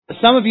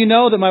Some of you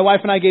know that my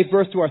wife and I gave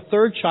birth to our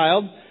third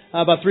child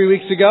about 3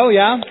 weeks ago.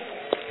 Yeah,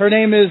 her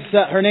name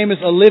is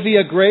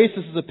Olivia Grace.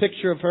 This is a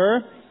picture of her.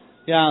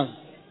 Yeah,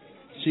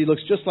 she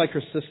looks just like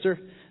her sister.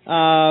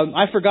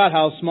 I forgot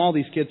how small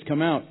these kids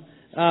come out.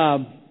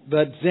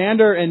 But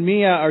Xander and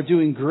Mia are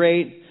doing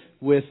great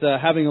with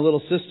having a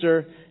little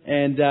sister.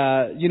 And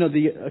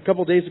a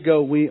couple of days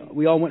ago,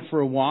 we all went for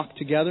a walk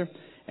together,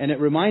 and it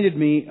reminded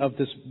me of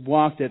this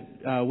walk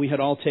that we had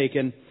all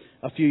taken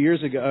a few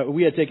years ago.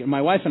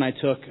 My wife and I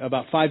took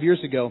about 5 years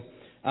ago.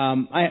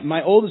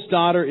 My oldest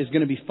daughter is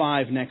going to be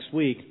 5 next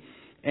week,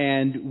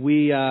 and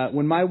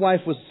when my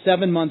wife was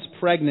 7 months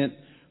pregnant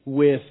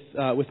with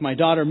my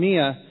daughter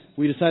Mia,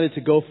 we decided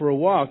to go for a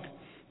walk,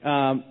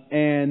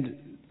 and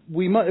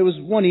it was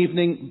one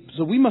evening,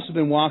 so we must have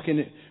been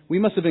walking. We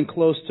must have been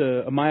close to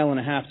 1.5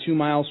 miles, 2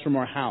 miles from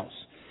our house,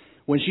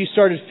 when she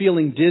started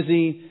feeling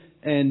dizzy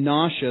and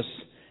nauseous,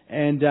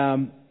 and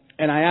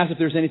I asked if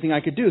there was anything I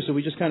could do. So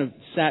we just kind of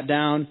sat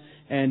down,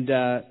 and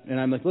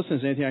I'm like, listen,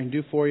 is there anything I can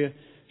do for you?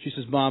 She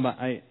says, Bob,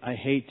 I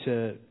hate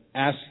to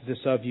ask this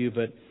of you,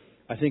 but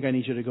I think I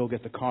need you to go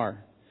get the car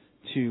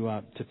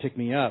to pick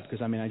me up,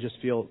 because I just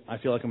feel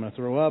like I'm going to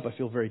throw up. I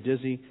feel very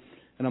dizzy.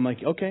 And I'm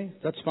like, okay,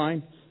 that's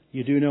fine.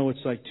 You do know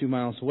it's like 2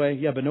 miles away.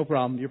 Yeah, but no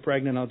problem. You're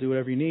pregnant. I'll do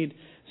whatever you need.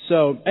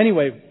 So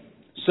anyway,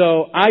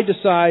 I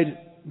decide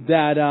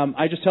that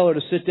I just tell her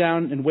to sit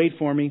down and wait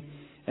for me,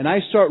 and I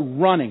start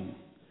running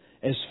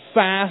as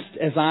fast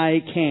as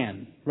I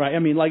can. Right?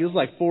 It's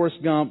like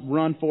Forrest Gump,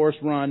 run,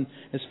 Forrest, run,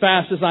 as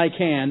fast as I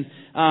can.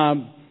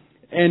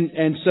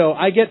 And so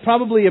I get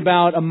probably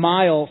about a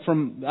mile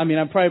from.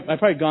 I've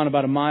probably gone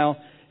about a mile.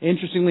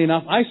 Interestingly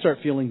enough, I start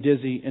feeling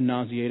dizzy and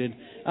nauseated.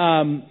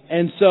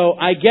 And so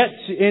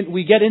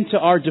we get into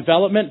our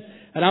development,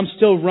 and I'm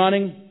still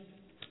running.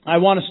 I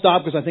want to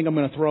stop because I think I'm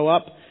going to throw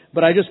up,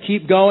 but I just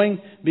keep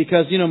going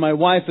because, my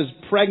wife is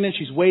pregnant.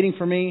 She's waiting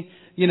for me.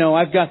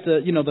 I've got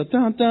the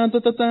dun, dun,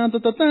 dun, dun, dun,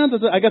 dun, dun,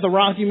 dun, I got the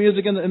Rocky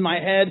music in my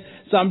head,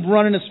 so I'm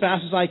running as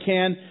fast as I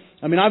can.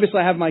 Obviously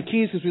I have my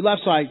keys because we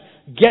left, so I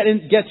get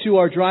to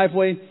our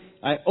driveway.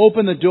 I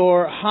open the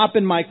door, hop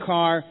in my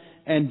car,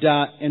 and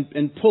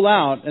pull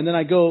out, and then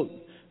I go.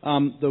 I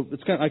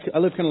live kind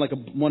of like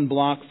one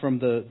block from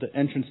the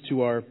entrance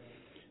to our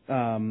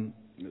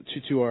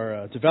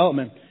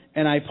development,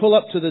 and I pull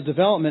up to the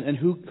development, and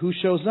who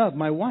shows up?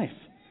 My wife,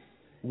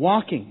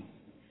 walking,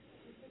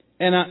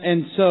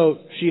 and so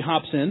she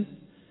hops in,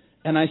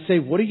 and I say,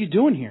 "What are you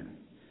doing here?"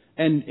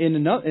 And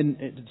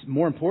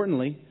more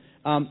importantly,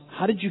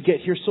 how did you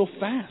get here so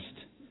fast?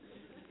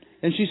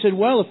 And she said,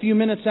 "Well, a few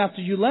minutes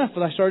after you left,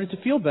 but I started to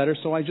feel better,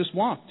 so I just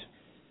walked."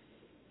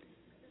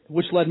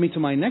 Which led me to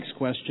my next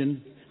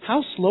question.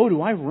 How slow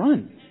do I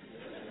run?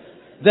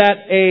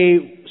 That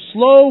a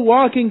slow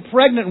walking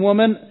pregnant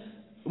woman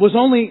was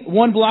only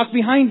 1 block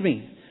behind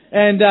me.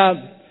 And, now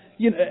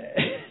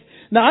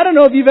I don't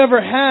know if you've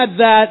ever had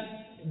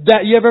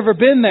that you've ever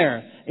been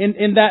there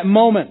in that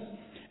moment.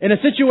 In a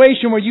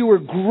situation where you were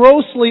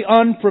grossly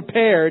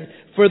unprepared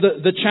for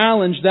the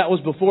challenge that was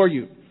before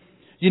you.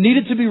 You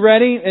needed to be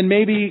ready and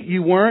maybe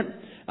you weren't.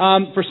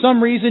 For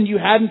some reason you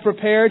hadn't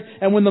prepared,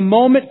 and when the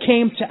moment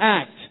came to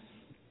act,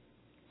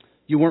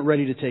 you weren't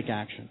ready to take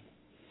action.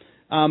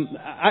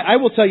 I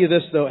will tell you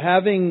this, though.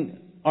 Having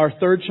our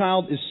third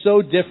child is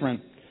so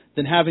different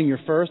than having your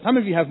first. How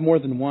many of you have more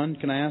than one?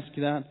 Can I ask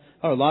you that?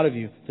 Oh, a lot of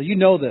you. So you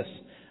know this.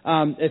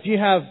 If you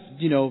have,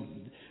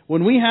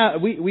 when we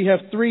have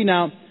 3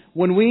 now.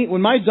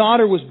 When my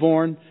daughter was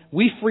born,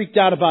 we freaked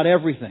out about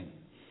everything.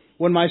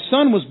 When my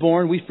son was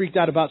born, we freaked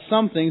out about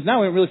some things.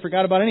 Now we don't really freak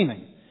out about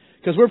anything.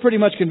 Because we're pretty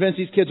much convinced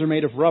these kids are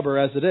made of rubber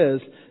as it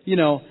is.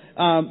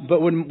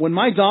 But when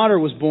my daughter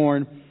was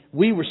born,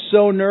 we were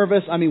so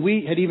nervous.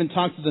 We had even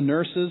talked to the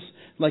nurses.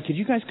 Like, could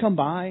you guys come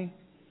by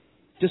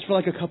just for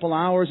like a couple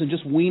hours and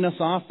just wean us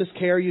off this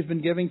care you've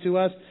been giving to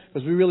us?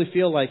 Because we really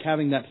feel like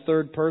having that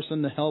third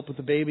person to help with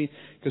the baby.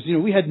 Because,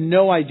 we had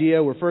no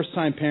idea. We're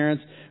first-time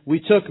parents.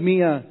 We took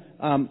Mia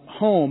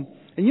home.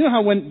 And you know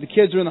how when the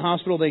kids are in the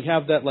hospital, they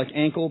have that like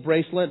ankle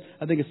bracelet?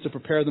 I think it's to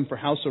prepare them for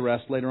house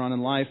arrest later on in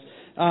life.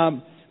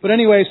 But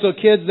anyway, so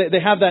kids,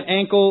 they have that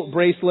ankle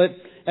bracelet.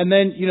 And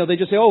then, they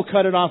just say, oh,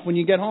 cut it off when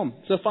you get home.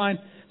 So fine.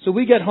 So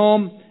we get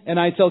home, and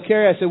I tell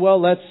Carrie, I say, well,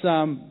 let's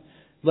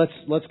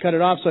cut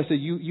it off. So I said,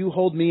 you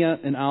hold Mia,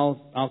 and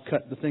I'll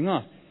cut the thing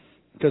off,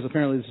 because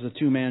apparently this is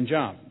a 2-man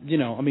job.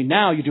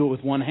 Now you do it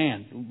with one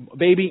hand,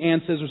 baby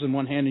and scissors in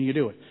one hand, and you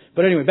do it.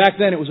 But anyway, back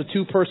then it was a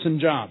 2-person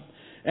job,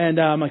 and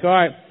I'm like, all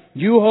right,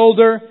 you hold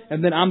her,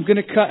 and then I'm going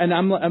to cut.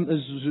 And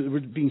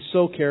we're being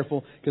so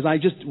careful because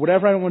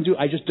whatever I don't want to do,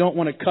 I just don't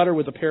want to cut her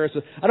with a pair of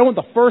scissors. I don't want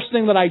the first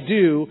thing that I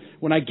do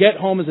when I get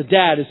home as a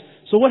dad is,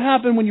 so what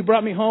happened when you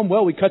brought me home?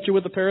 Well, we cut you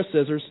with a pair of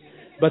scissors,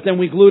 but then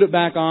we glued it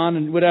back on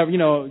and whatever,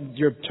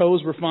 your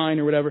toes were fine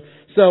or whatever.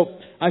 So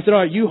I said,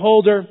 all right, you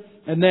hold her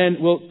and then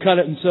we'll cut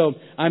it. And so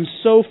I'm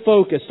so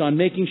focused on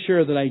making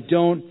sure that I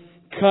don't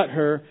cut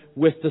her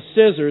with the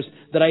scissors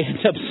that I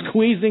end up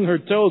squeezing her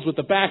toes with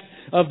the back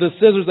of the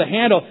scissors, the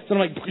handle. So I'm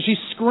like, she's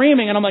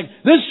screaming and I'm like,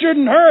 this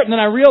shouldn't hurt. And then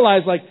I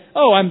realize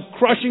I'm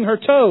crushing her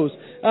toes.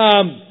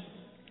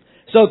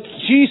 So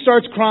she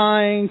starts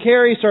crying,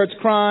 Carrie starts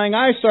crying,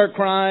 I start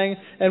crying,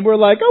 and we're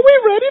like, are we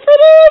ready for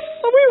this?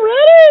 Are we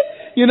ready?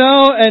 You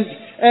know, and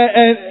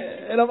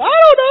I don't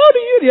know, do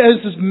you? Yeah,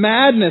 it's just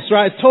madness,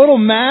 right? It's total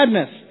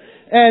madness.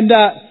 And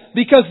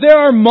because there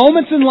are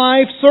moments in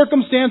life,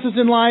 circumstances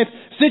in life,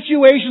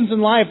 situations in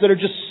life that are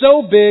just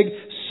so big,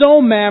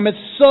 so mammoth,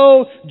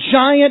 so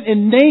giant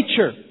in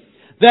nature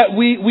that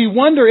we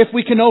wonder if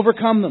we can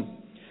overcome them.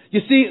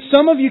 You see,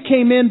 some of you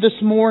came in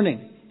this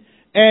morning,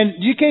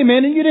 and you came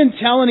in and you didn't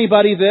tell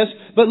anybody this,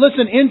 but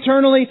listen,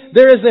 internally,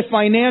 there is a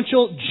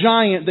financial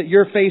giant that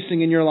you're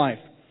facing in your life.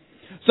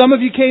 Some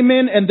of you came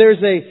in and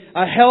there's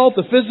a health,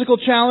 a physical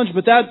challenge,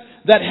 but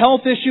that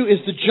health issue is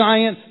the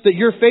giant that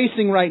you're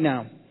facing right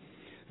now.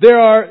 There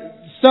are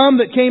some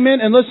that came in,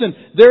 and listen,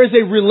 there is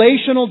a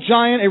relational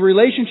giant, a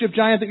relationship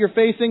giant that you're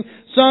facing.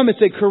 Some, it's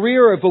a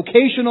career or a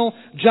vocational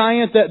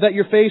giant that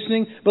you're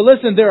facing. But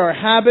listen, there are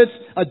habits,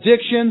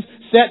 addictions,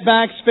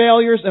 setbacks,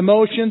 failures,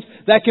 emotions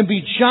that can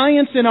be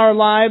giants in our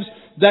lives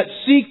that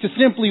seek to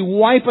simply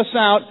wipe us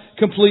out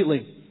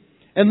completely.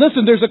 And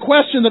listen, there's a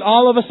question that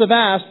all of us have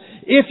asked.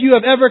 If you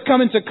have ever come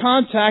into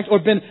contact or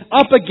been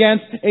up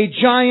against a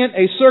giant,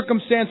 a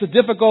circumstance, a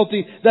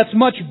difficulty that's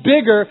much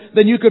bigger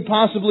than you could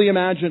possibly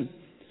imagine.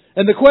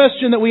 And the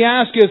question that we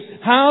ask is,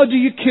 how do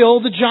you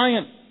kill the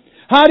giant?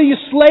 How do you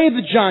slay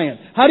the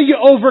giant? How do you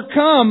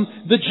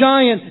overcome the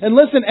giant? And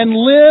listen, and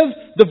live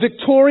the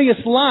victorious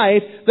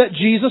life that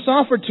Jesus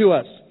offered to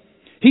us.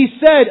 He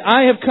said,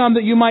 I have come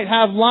that you might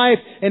have life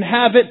and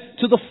have it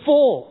to the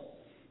full.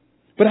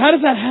 But how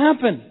does that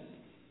happen?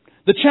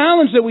 The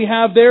challenge that we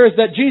have there is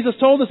that Jesus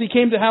told us He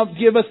came to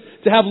give us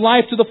to have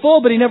life to the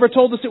full, but He never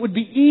told us it would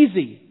be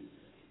easy.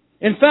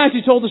 In fact,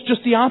 He told us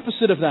just the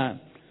opposite of that.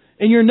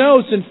 In your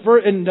notes,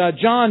 in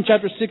John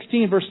chapter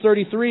 16, verse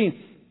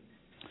 33,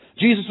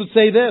 Jesus would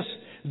say this,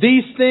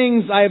 these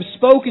things I have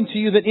spoken to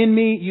you that in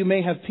me you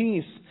may have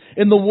peace.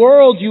 In the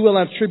world you will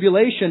have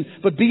tribulation,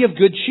 but be of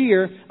good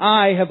cheer.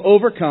 I have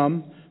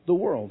overcome the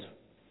world.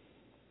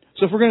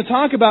 So if we're going to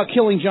talk about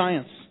killing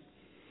giants,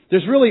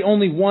 there's really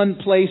only one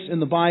place in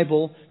the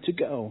Bible to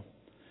go.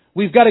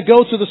 We've got to go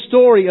to the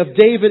story of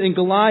David and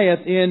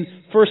Goliath in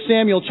 1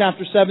 Samuel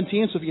chapter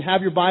 17. So if you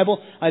have your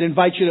Bible, I'd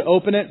invite you to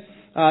open it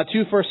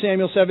to 1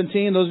 Samuel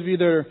 17. Those of you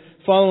that are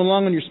following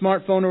along on your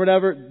smartphone or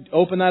whatever,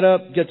 open that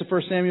up, get to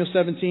 1 Samuel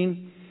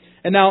 17.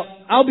 And now,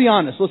 I'll be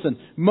honest, listen,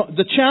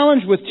 the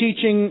challenge with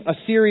teaching a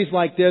series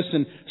like this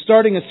and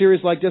starting a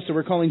series like this that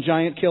we're calling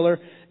Giant Killer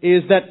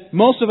is that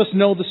most of us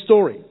know the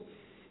story.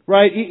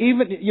 Right?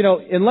 Even,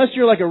 unless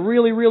you're like a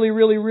really, really,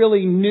 really,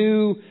 really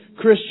new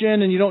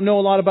Christian and you don't know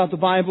a lot about the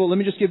Bible, let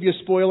me just give you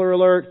a spoiler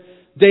alert.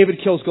 David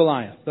kills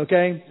Goliath,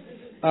 okay?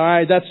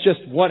 Alright, that's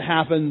just what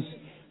happens.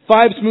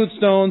 5 smooth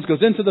stones, goes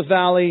into the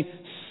valley,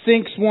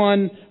 sinks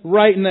one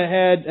right in the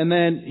head, and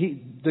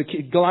then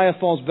Goliath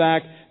falls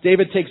back.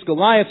 David takes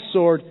Goliath's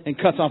sword and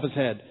cuts off his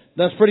head.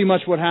 That's pretty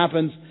much what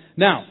happens.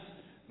 Now,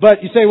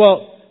 but you say,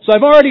 well, so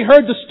I've already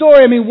heard the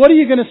story. I mean, what are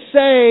you going to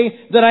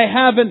say that I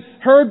haven't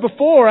heard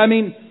before? I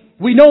mean,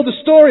 we know the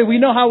story. We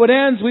know how it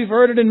ends. We've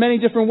heard it in many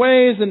different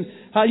ways. And,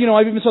 I've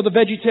even saw the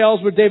Veggie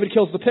Tales where David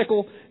kills the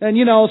pickle. And,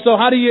 so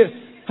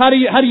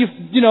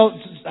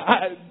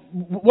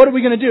what are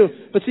we going to do?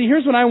 But see,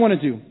 here's what I want to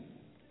do.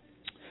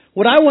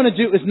 What I want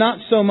to do is not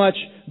so much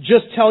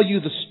just tell you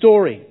the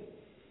story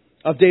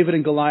of David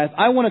and Goliath.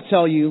 I want to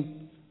tell you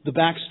the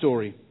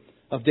backstory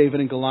of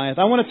David and Goliath.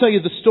 I want to tell you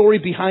the story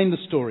behind the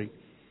story.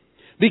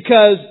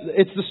 Because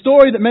it's the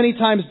story that many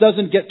times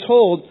doesn't get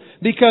told,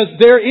 because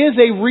there is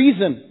a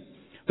reason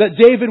that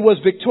David was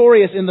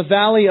victorious in the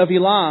valley of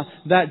Elah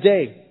that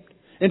day.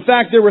 In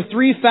fact, there were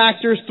 3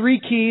 factors, 3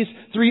 keys,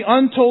 3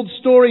 untold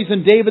stories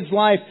in David's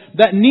life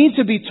that need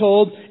to be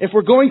told if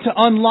we're going to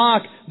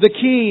unlock the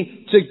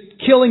key to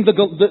killing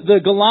the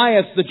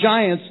Goliaths, the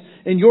giants,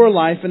 in your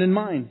life and in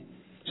mine.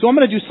 So I'm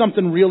going to do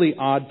something really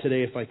odd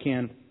today if I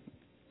can.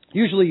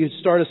 Usually you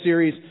start a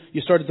series,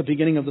 you start at the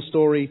beginning of the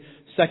story.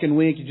 2nd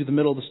week, you do the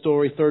middle of the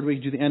story. 3rd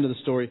week, you do the end of the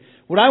story.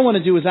 What I want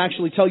to do is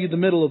actually tell you the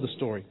middle of the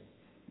story.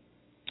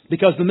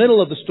 Because the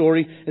middle of the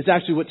story is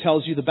actually what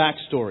tells you the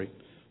backstory.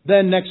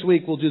 Then next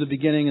week we'll do the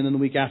beginning, and then the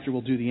week after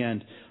we'll do the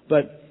end.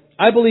 But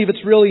I believe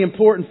it's really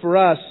important for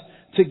us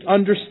to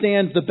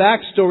understand the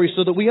backstory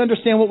so that we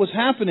understand what was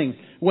happening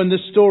when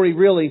this story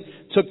really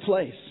took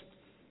place.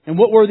 And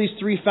what were these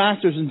 3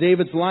 factors in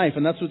David's life?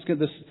 And that's what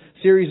this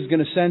series is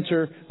going to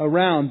center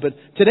around. But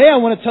today I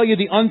want to tell you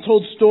the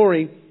untold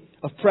story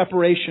of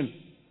preparation.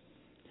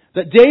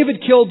 That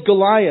David killed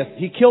Goliath.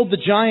 He killed the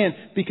giant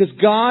because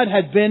God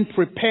had been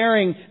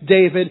preparing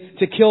David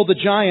to kill the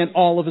giant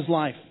all of his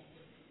life.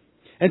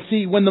 And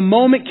see, when the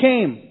moment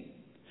came,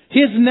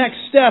 his next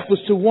step was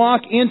to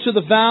walk into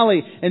the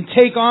valley and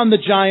take on the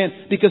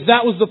giant because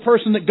that was the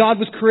person that God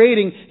was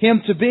creating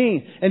him to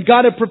be. And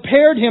God had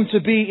prepared him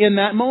to be in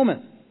that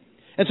moment.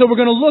 And so we're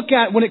going to look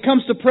at, when it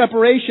comes to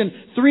preparation,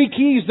 3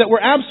 keys that were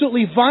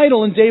absolutely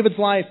vital in David's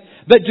life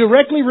that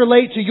directly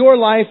relate to your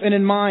life and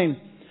in mine.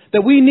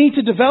 That we need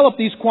to develop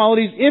these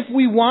qualities if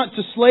we want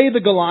to slay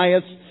the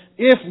Goliaths,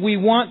 if we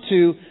want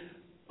to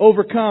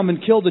overcome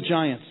and kill the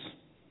giants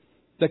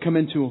that come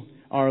into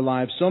our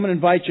lives. So I'm going to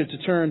invite you to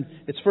turn.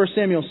 It's 1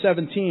 Samuel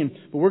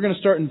 17, but we're going to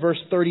start in verse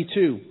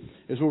 32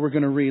 is what we're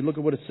going to read. Look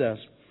at what it says.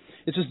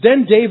 It says,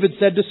 Then David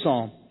said to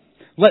Saul,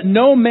 Let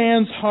no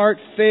man's heart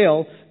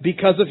fail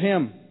because of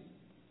him.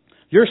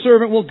 Your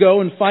servant will go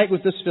and fight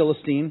with this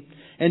Philistine.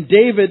 And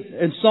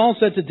Saul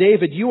said to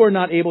David, You are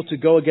not able to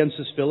go against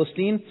this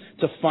Philistine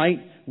to fight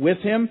with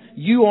him.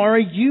 You are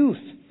a youth,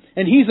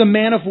 and he's a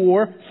man of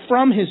war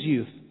from his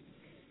youth.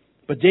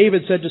 But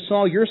David said to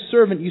Saul, Your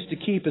servant used to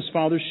keep his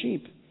father's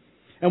sheep.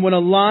 And when a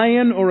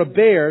lion or a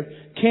bear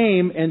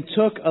came and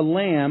took a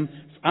lamb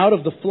out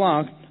of the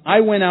flock, I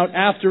went out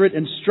after it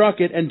and struck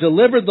it and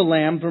delivered the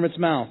lamb from its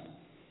mouth.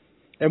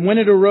 And when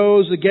it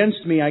arose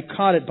against me, I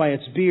caught it by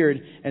its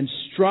beard and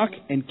struck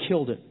and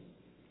killed it.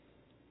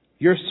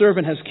 Your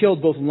servant has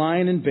killed both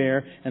lion and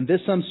bear, and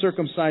this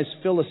uncircumcised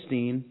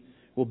Philistine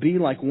will be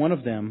like one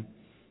of them,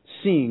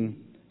 seeing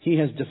he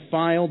has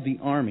defiled the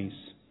armies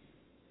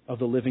of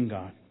the living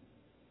God.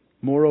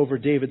 Moreover,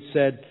 David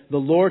said, The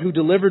Lord who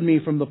delivered me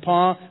from the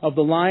paw of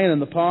the lion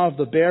and the paw of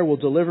the bear will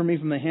deliver me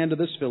from the hand of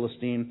this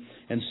Philistine.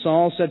 And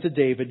Saul said to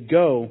David,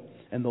 Go,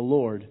 and the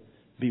Lord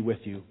be with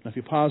you. Now, if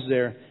you pause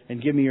there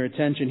and give me your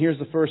attention, here's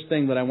the first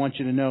thing that I want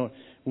you to note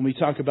when we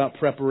talk about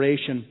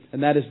preparation,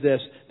 and that is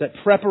this, that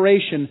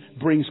preparation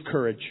brings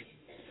courage.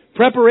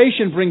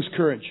 Preparation brings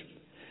courage.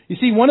 You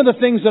see, one of the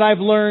things that I've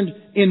learned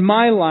in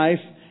my life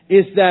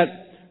is that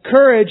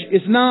courage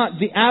is not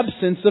the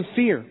absence of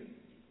fear.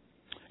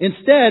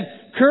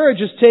 Instead,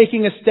 courage is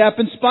taking a step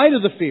in spite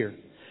of the fear.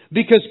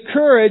 Because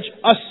courage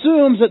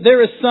assumes that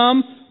there is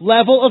some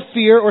level of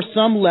fear or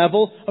some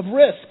level of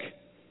risk.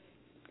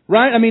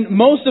 Right? I mean,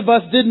 most of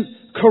us didn't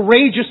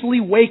courageously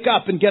wake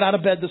up and get out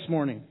of bed this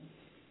morning.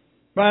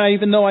 Right?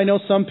 Even though I know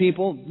some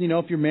people,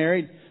 if you're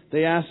married,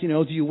 they ask,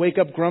 do you wake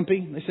up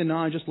grumpy? They say, no,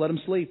 I just let them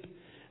sleep.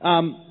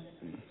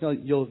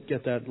 You'll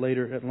get that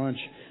later at lunch.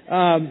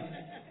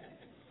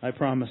 I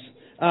promise.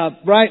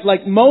 Right?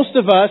 Like most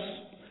of us,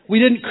 we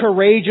didn't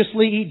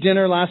courageously eat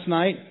dinner last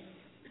night.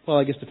 Well,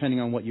 I guess depending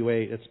on what you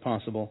ate, it's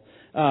possible.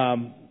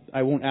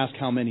 I won't ask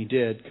how many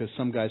did, because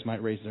some guys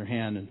might raise their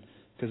hand, and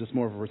because it's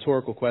more of a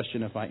rhetorical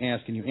question. If I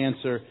ask and you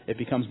answer, it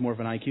becomes more of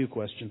an IQ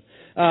question.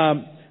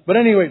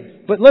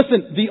 But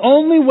listen, the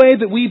only way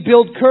that we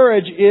build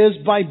courage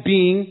is by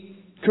being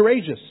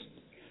courageous.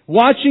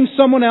 Watching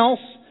someone else,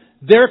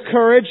 their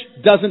courage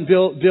doesn't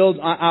build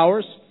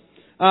ours.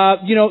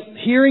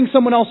 Hearing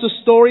someone else's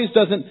stories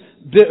doesn't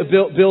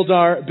build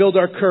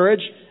our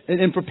courage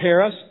and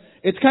prepare us.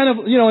 It's kind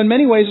of, in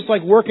many ways, it's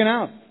like working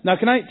out. Now,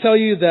 can I tell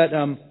you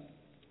that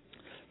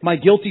my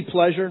guilty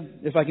pleasure,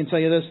 if I can tell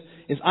you this,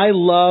 is I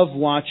love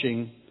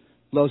watching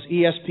those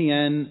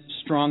ESPN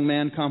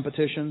strongman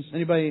competitions.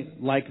 Anybody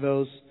like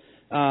those?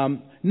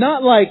 Not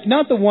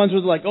the ones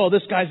where they're like, oh,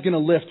 this guy's going to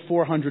lift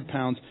 400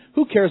 pounds.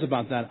 Who cares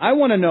about that? I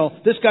want to know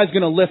this guy's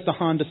going to lift the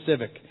Honda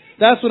Civic.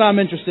 That's what I'm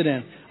interested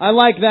in. I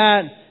like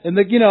that. And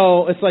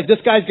it's like this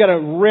guy's got to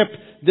rip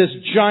this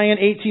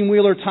giant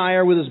 18-wheeler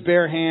tire with his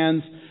bare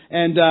hands.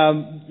 And,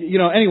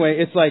 anyway,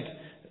 it's like,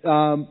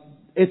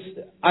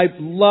 I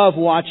love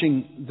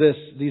watching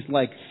these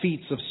like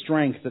feats of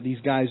strength that these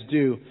guys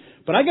do.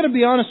 But I got to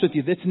be honest with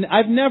you,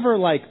 I've never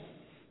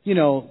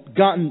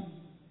gotten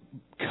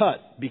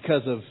cut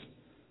because of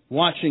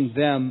watching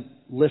them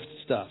lift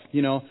stuff.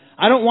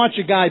 I don't watch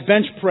a guy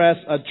bench press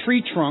a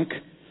tree trunk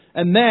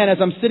and then as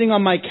I'm sitting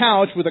on my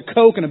couch with a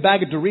Coke and a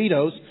bag of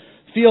Doritos,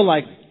 feel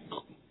like,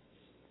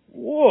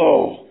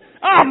 whoa,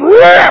 I'm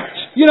ripped!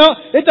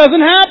 It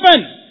doesn't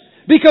happen.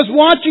 Because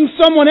watching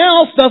someone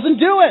else doesn't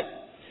do it.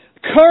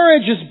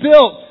 Courage is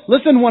built.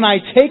 Listen, when I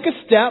take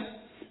a step,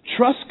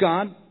 trust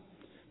God,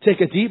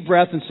 take a deep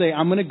breath and say,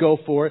 I'm going to go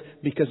for it.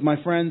 Because,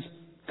 my friends,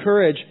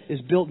 courage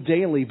is built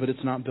daily, but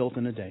it's not built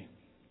in a day.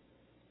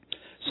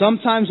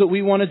 Sometimes what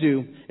we want to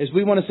do is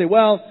we want to say,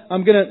 well,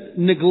 I'm going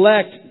to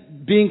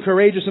neglect being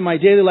courageous in my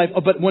daily life.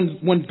 Oh, but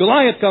when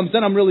Goliath comes,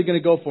 then I'm really going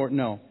to go for it.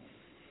 No.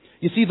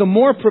 You see, the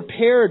more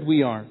prepared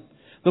we are,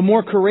 the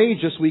more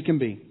courageous we can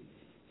be.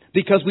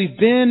 Because we've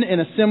been in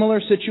a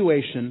similar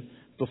situation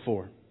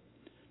before.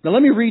 Now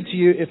let me read to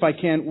you, if I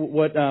can,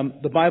 what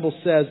the Bible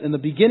says in the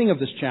beginning of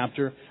this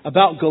chapter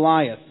about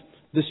Goliath,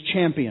 this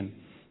champion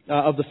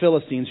of the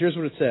Philistines. Here's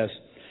what it says.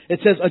 It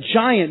says, a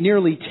giant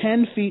nearly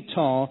 10 feet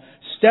tall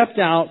stepped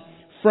out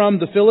from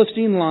the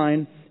Philistine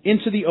line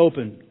into the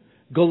open,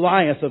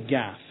 Goliath of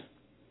Gath.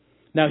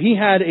 Now he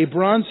had a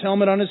bronze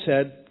helmet on his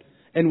head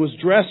and was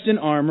dressed in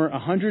armor,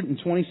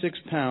 126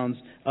 pounds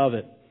of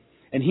it.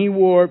 And he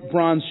wore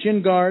bronze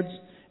shin guards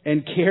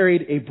and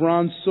carried a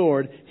bronze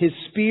sword. His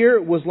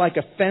spear was like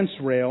a fence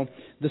rail.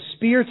 The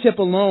spear tip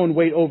alone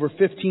weighed over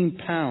 15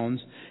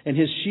 pounds, and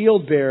his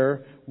shield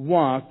bearer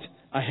walked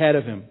ahead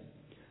of him.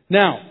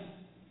 Now,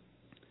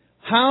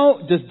 how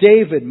does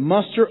David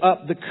muster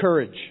up the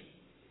courage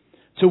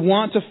to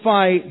want to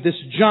fight this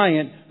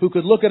giant who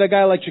could look at a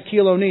guy like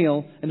Shaquille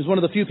O'Neal and is one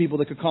of the few people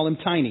that could call him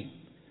Tiny?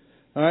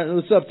 All right,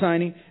 what's up,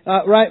 Tiny?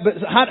 Right, but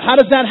how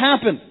does that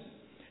happen?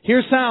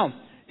 Here's how.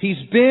 He's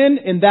been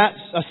in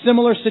a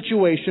similar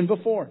situation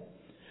before.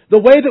 The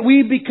way that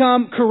we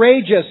become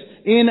courageous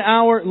in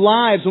our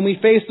lives when we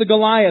face the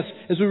Goliaths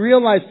is we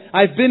realize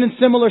I've been in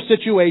similar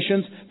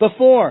situations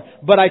before,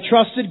 but I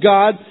trusted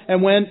God,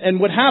 and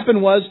what happened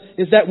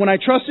is that when I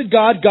trusted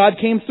God, God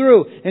came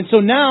through. And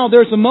so now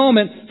there's a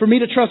moment for me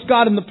to trust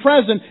God in the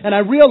present, and I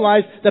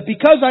realize that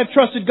because I've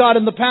trusted God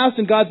in the past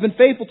and God's been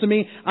faithful to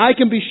me, I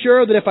can be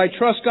sure that if I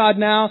trust God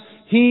now,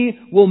 He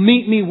will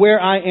meet me where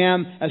I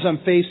am as I'm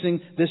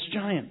facing this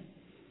giant.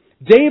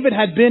 David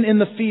had been in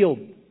the field,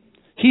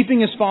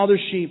 keeping his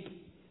father's sheep.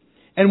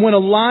 And when a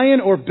lion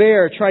or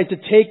bear tried to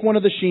take one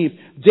of the sheep,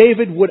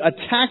 David would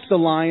attack the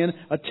lion,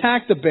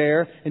 attack the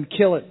bear, and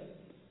kill it.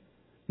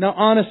 Now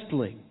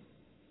honestly,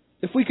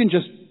 if we can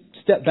just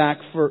step back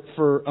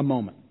for a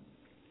moment.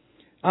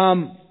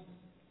 I'm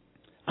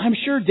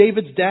sure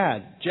David's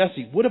dad,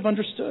 Jesse, would have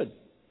understood.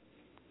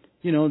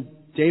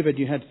 David,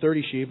 you had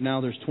 30 sheep,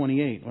 now there's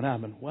 28. What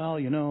happened? Well,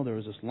 there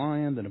was this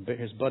lion, then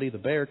his buddy the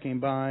bear came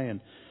by, and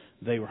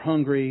they were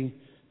hungry.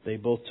 They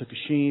both took a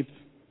sheep.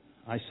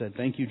 I said,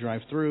 thank you,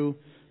 drive through.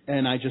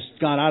 And I just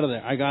got out of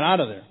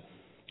there.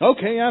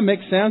 Okay, yeah,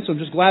 makes sense. I'm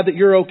just glad that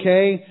you're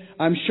okay.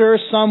 I'm sure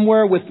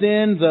somewhere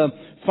within the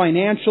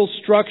financial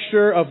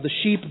structure of the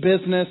sheep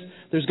business,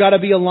 there's got to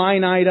be a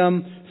line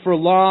item for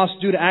loss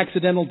due to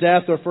accidental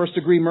death or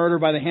first-degree murder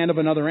by the hand of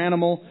another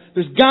animal.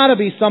 There's got to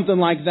be something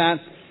like that.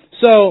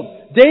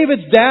 So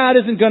David's dad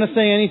isn't going to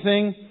say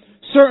anything.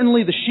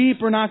 Certainly the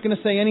sheep are not going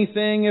to say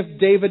anything. If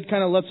David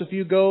kind of lets a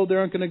few go, they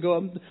aren't going to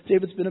go,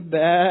 David's been a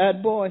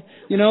bad boy.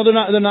 They're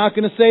not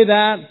going to say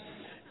that.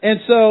 And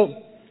so,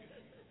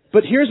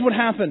 but here's what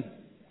happened.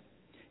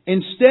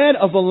 Instead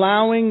of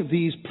allowing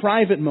these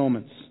private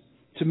moments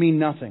to mean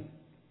nothing,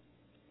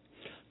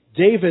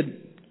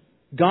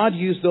 God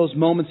used those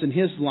moments in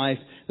his life,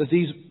 that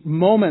these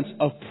moments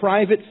of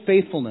private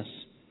faithfulness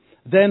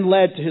then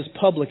led to his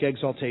public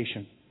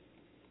exaltation.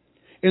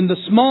 In the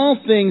small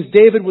things,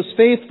 David was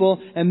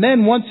faithful, and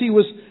then once he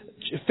was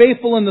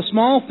faithful in the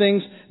small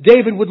things,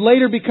 David would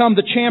later become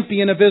the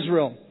champion of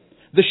Israel,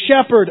 the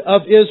shepherd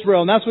of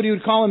Israel. And that's what he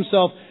would call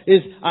himself,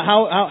 is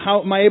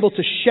how am I able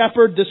to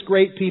shepherd this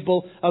great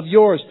people of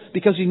yours?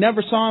 Because he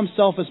never saw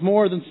himself as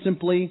more than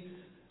simply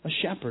a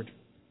shepherd.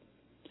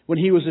 When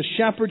he was a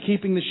shepherd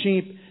keeping the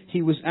sheep,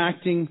 he was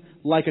acting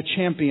like a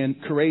champion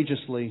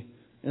courageously.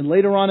 And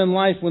later on in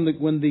life, when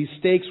the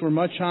stakes were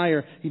much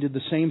higher, he did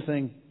the same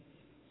thing.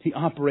 He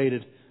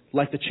operated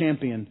like the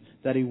champion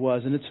that he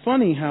was. And it's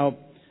funny how,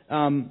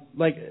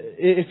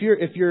 if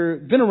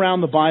you've been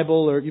around the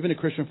Bible or you've been a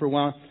Christian for a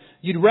while,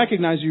 you'd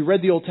recognize, you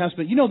read the Old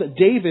Testament, you know that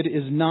David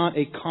is not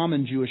a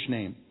common Jewish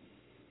name.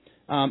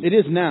 It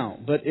is now,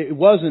 but it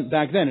wasn't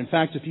back then. In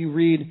fact, if you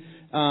read,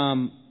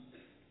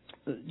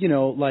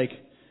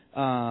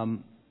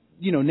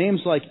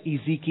 names like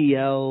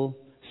Ezekiel,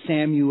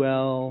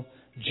 Samuel,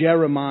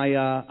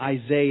 Jeremiah,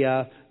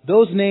 Isaiah,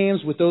 those names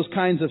with those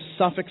kinds of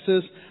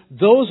suffixes,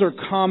 those are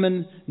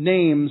common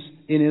names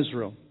in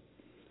Israel.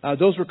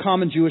 Those were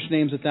common Jewish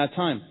names at that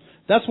time.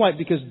 That's why,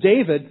 because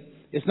David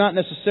is not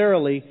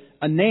necessarily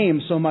a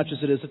name so much as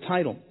it is a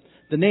title.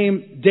 The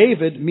name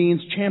David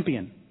means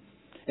champion.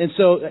 And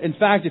so, in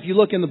fact, if you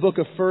look in the book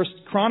of 1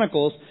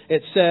 Chronicles,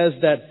 it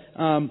says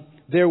that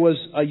there was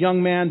a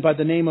young man by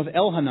the name of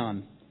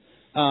Elhanan.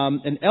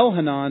 And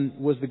Elhanan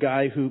was the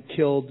guy who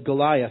killed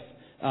Goliath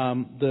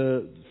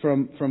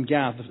from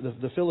Gath,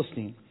 the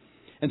Philistine.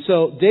 And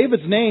so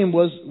David's name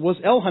was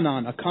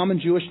Elhanan, a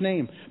common Jewish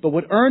name. But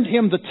what earned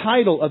him the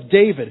title of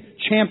David,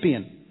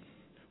 champion,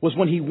 was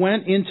when he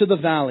went into the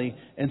valley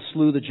and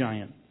slew the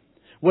giant.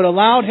 What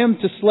allowed him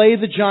to slay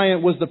the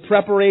giant was the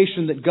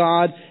preparation that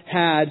God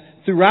had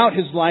throughout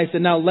his life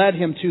that now led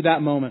him to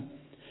that moment.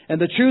 And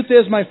the truth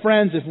is, my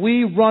friends, if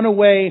we run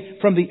away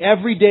from the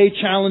everyday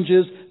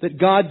challenges that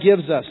God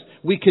gives us,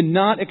 we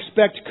cannot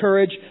expect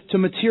courage to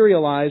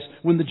materialize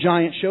when the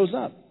giant shows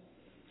up.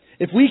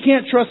 If we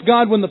can't trust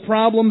God when the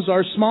problems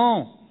are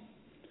small,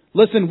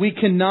 listen, we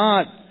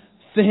cannot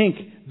think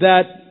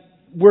that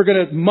we're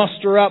going to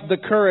muster up the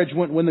courage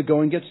when the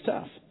going gets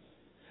tough.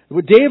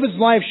 What David's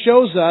life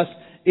shows us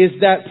is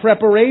that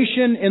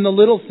preparation in the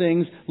little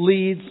things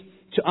leads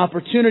to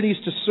opportunities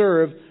to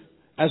serve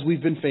as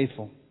we've been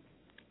faithful.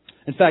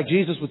 In fact,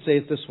 Jesus would say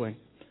it this way.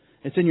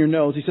 It's in your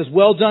notes. He says,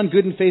 "Well done,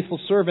 good and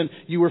faithful servant.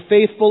 You were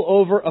faithful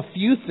over a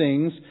few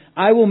things.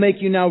 I will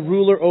make you now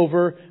ruler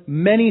over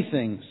many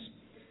things.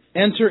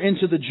 Enter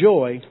into the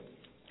joy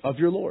of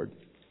your Lord."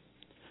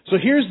 So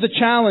here's the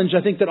challenge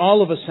I think that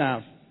all of us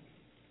have.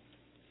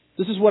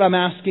 This is what I'm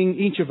asking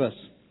each of us,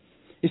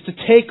 is to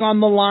take on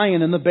the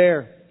lion and the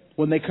bear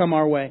when they come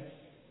our way.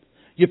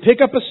 You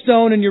pick up a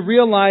stone and you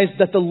realize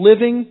that the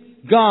living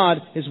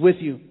God is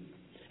with you.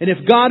 And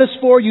if God is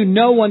for you,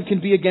 no one can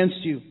be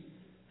against you.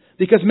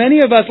 Because many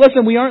of us,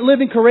 listen, we aren't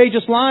living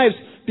courageous lives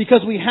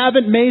because we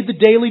haven't made the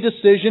daily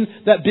decision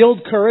that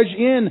build courage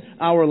in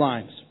our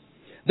lives.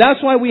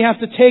 That's why we have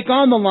to take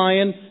on the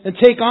lion and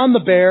take on the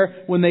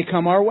bear when they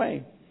come our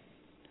way.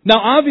 Now,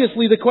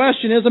 obviously, the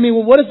question is,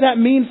 what does that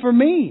mean for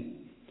me?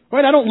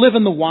 Right? I don't live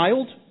in the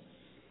wild.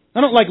 I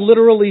don't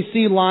literally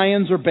see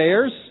lions or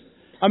bears.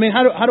 How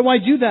do I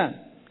do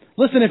that?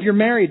 Listen, if you're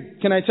married,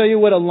 can I tell you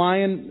what a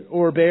lion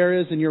or a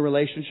bear is in your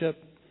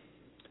relationship?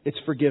 It's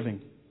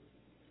forgiving.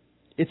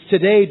 It's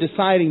today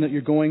deciding that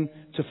you're going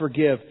to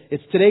forgive.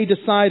 It's today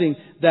deciding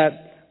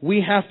that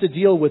we have to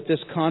deal with this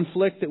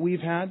conflict that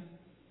we've had,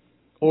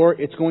 or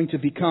it's going to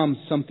become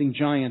something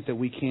giant that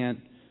we can't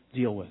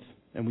deal with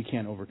and we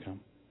can't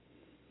overcome.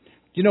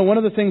 You know, one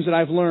of the things that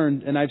I've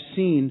learned and I've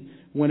seen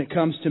when it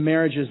comes to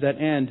marriages that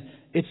end,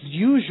 it's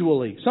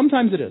usually,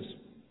 sometimes it is,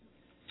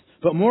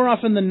 but more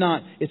often than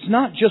not, it's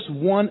not just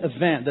one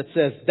event that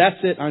says, that's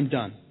it, I'm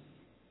done.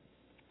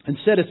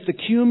 Instead, it's the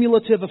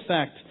cumulative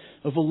effect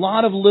of a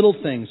lot of little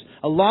things,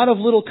 a lot of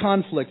little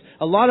conflict,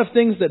 a lot of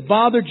things that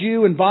bothered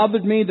you and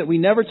bothered me that we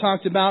never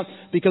talked about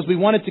because we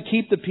wanted to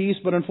keep the peace.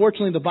 But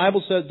unfortunately, the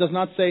Bible does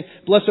not say,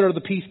 blessed are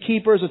the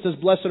peacekeepers. It says,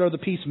 blessed are the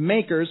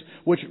peacemakers,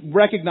 which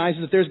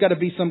recognizes that there's got to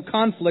be some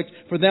conflict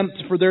for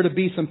there to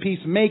be some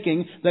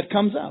peacemaking that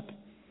comes up.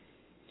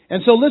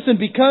 And so listen,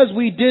 because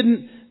we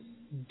didn't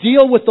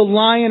deal with the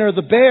lion or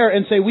the bear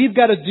and say, we've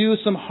got to do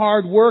some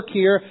hard work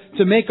here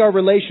to make our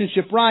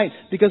relationship right.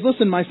 Because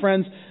listen, my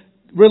friends,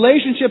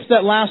 relationships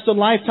that last a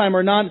lifetime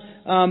are not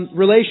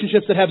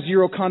relationships that have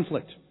zero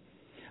conflict.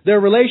 They're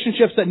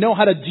relationships that know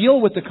how to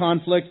deal with the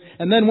conflict,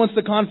 and then once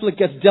the conflict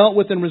gets dealt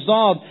with and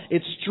resolved,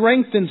 it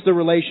strengthens the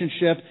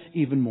relationship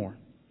even more.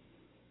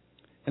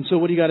 And so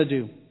what do you got to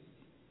do?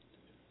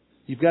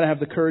 You've got to have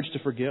the courage to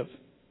forgive.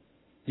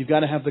 You've got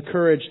to have the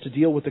courage to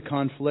deal with the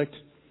conflict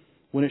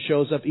when it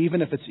shows up,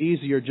 even if it's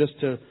easier just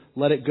to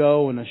let it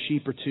go and a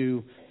sheep or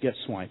two get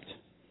swiped.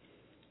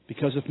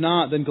 Because if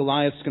not, then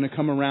Goliath's going to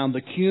come around,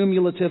 the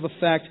cumulative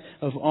effect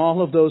of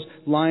all of those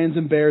lions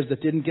and bears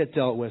that didn't get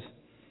dealt with.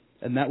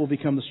 And that will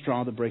become the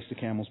straw that breaks the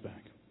camel's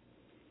back.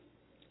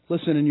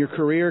 Listen, in your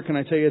career, can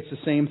I tell you it's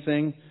the same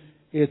thing?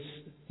 It's,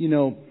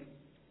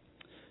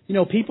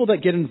 people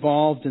that get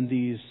involved in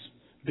these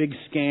big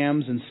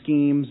scams and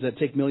schemes that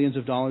take millions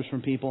of dollars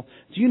from people.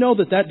 Do you know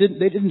that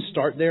they didn't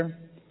start there?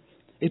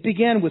 It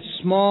began with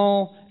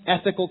small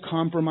ethical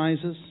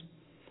compromises.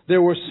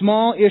 There were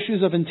small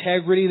issues of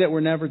integrity that were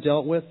never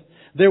dealt with.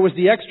 There was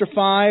the extra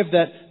 $5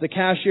 that the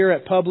cashier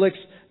at Publix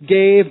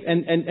gave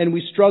and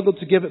we struggled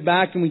to give it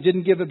back and we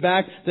didn't give it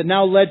back, that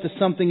now led to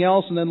something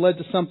else and then led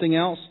to something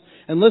else.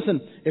 And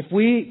listen, if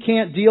we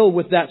can't deal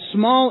with that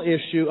small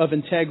issue of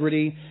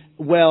integrity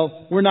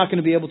well, we're not going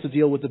to be able to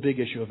deal with the big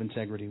issue of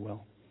integrity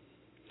well.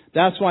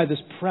 That's why this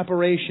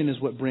preparation is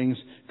what brings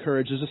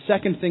courage. There's a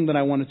second thing that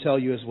I want to tell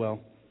you as well.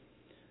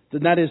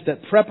 And that is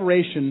that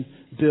preparation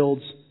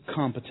builds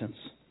competence.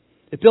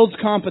 It builds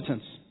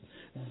competence.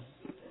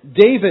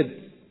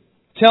 David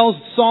tells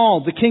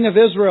Saul, the king of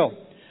Israel,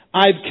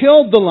 I've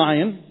killed the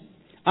lion,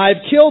 I've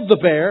killed the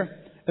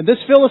bear, and this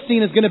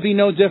Philistine is going to be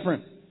no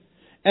different.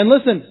 And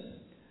listen,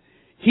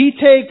 he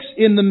takes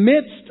in the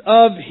midst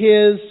of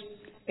his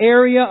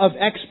area of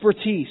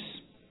expertise,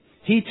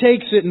 he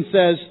takes it and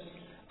says,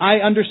 I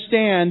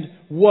understand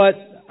what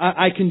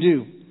I can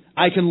do.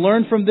 I can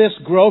learn from this,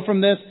 grow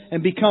from this,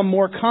 and become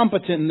more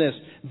competent in this.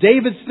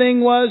 David's thing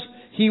was,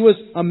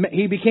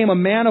 he became a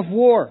man of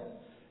war.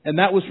 And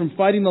that was from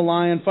fighting the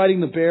lion,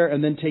 fighting the bear,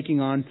 and then taking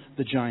on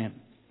the giant.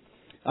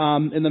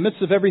 In the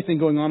midst of everything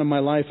going on in my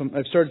life,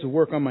 I've started to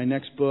work on my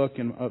next book,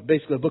 and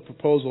basically a book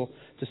proposal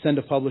to send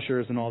to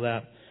publishers and all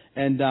that.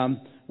 And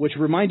which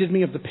reminded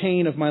me of the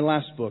pain of my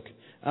last book.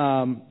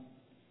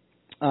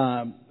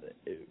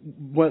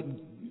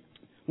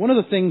 One of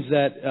the things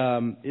that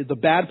the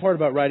bad part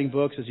about writing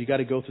books is you got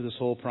to go through this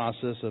whole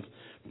process of,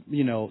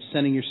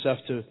 sending your stuff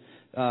to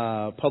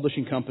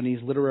publishing companies,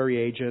 literary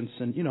agents,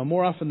 and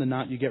more often than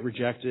not you get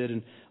rejected.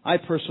 And I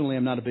personally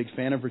am not a big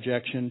fan of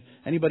rejection.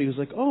 Anybody who's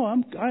like,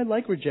 I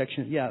like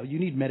rejection, yeah, you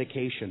need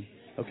medication.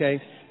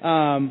 Okay,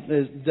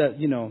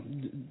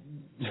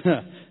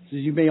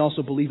 you may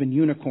also believe in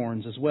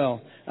unicorns as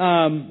well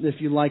if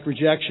you like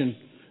rejection.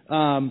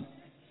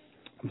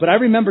 But I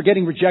remember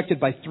getting rejected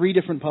by 3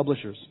 different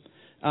publishers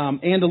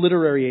and a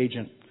literary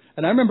agent,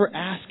 and I remember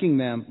asking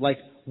them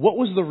what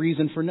was the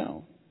reason for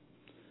no.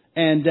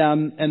 And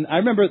I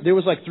remember there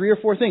was 3 or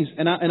 4 things,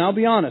 and I'll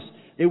be honest,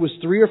 it was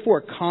 3 or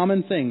 4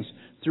 common things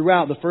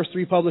throughout the first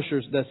 3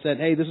 publishers that said,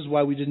 hey, this is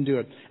why we didn't do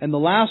it. And the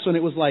last one,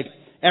 it was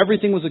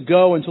everything was a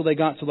go until they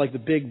got to the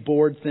big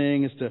board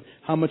thing as to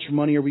how much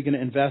money are we going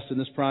to invest in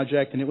this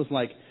project. And it was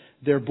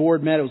their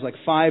board met, it was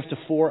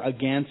 5-4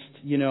 against,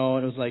 and it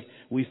was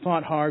we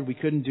fought hard, we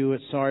couldn't do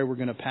it, sorry, we're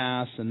going to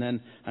pass. And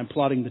then I'm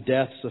plotting the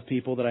deaths of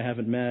people that I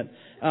haven't met.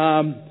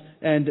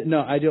 And no,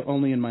 I do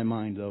only in my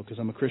mind though, because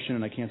I'm a Christian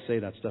and I can't say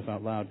that stuff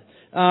out loud.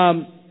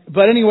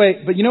 But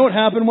anyway, but what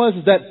happened was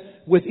is that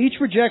with each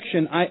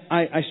rejection,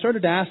 I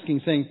started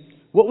asking, saying,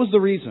 what was the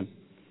reason?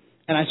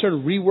 And I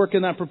started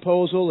reworking that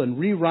proposal and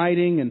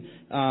rewriting, and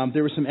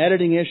there were some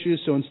editing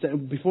issues. So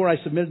before I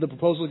submitted the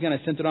proposal again, I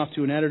sent it off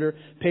to an editor,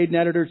 paid an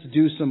editor to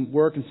do some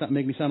work and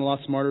make me sound a lot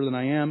smarter than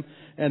I am,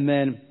 and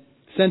then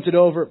sent it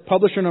over.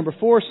 Publisher number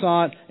 4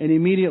 saw it and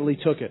immediately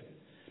took it.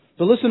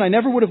 But listen, I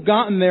never would have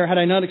gotten there had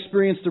I not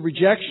experienced the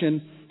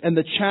rejection and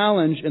the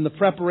challenge and the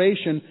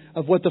preparation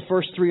of what the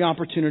first 3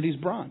 opportunities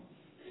brought.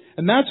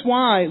 And that's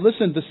why,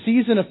 listen, the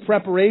season of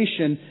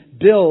preparation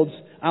builds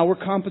our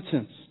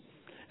competence.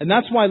 And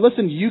that's why,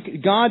 listen,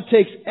 God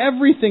takes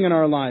everything in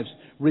our lives,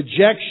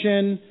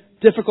 rejection,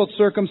 difficult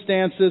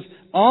circumstances,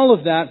 all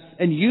of that,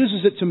 and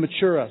uses it to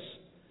mature us.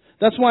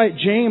 That's why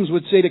James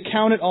would say to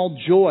count it all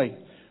joy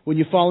when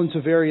you fall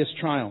into various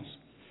trials.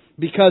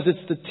 Because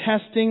it's the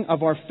testing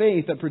of our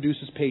faith that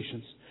produces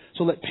patience.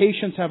 So let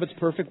patience have its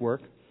perfect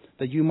work,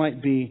 that you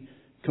might be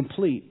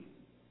complete,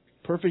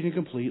 perfect and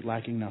complete,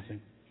 lacking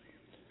nothing.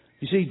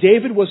 You see,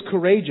 David was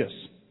courageous.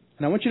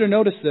 And I want you to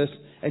notice this.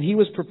 And he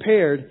was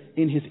prepared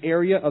in his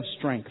area of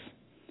strength.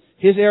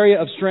 His area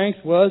of strength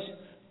was,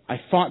 I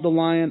fought the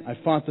lion, I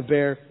fought the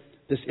bear.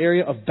 This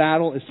area of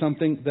battle is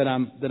something that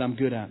I'm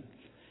good at.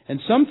 And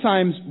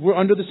sometimes we're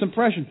under this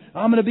impression,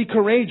 I'm going to be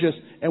courageous,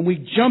 and we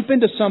jump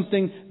into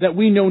something that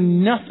we know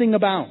nothing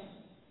about.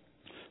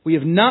 We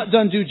have not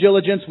done due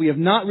diligence. We have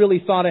not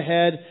really thought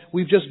ahead.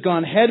 We've just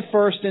gone head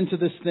first into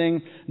this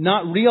thing,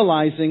 not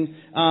realizing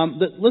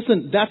that,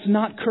 listen, that's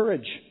not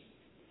courage.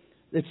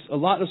 It's a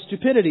lot of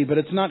stupidity, but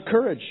it's not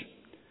courage.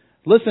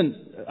 Listen,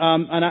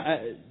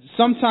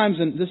 sometimes,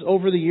 and this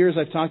over the years,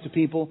 I've talked to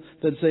people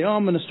that say,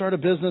 I'm going to start a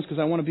business because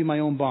I want to be my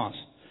own boss.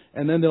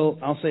 And then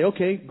I'll say,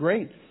 okay,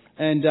 great.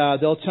 And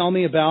they'll tell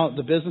me about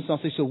the business. I'll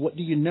say, so what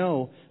do you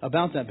know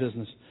about that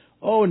business?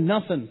 Oh,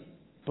 nothing.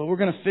 But we're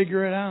going to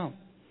figure it out.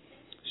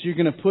 So you're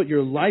going to put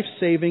your life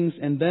savings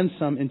and then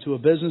some into a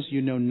business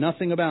you know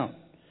nothing about.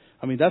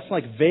 I mean, that's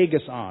like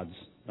Vegas odds,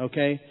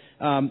 okay?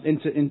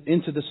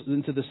 Into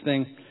this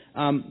thing.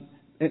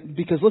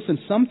 Because listen,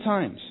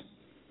 sometimes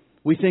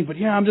we think, but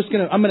I'm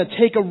going to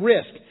take a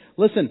risk.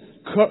 Listen,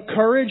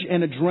 courage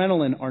and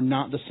adrenaline are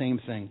not the same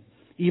thing,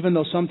 even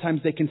though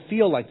sometimes they can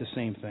feel like the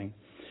same thing.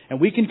 And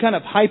we can kind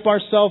of hype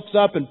ourselves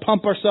up and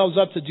pump ourselves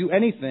up to do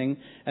anything,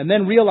 and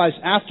then realize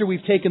after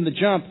we've taken the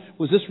jump,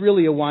 was this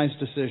really a wise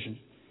decision?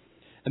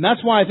 And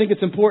that's why I think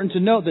it's important to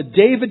note that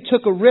David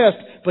took a risk,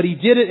 but he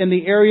did it in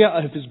the area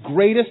of his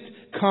greatest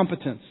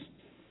competence.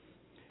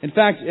 In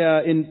fact,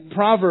 in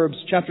Proverbs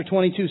chapter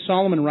 22,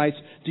 Solomon writes,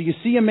 do you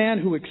see a man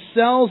who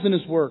excels in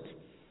his work?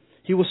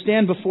 He will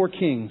stand before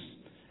kings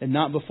and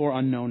not before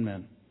unknown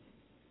men.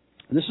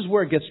 And this is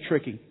where it gets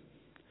tricky.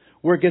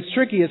 Where it gets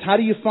tricky is how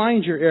do you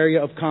find your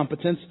area of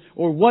competence?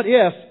 Or what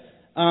if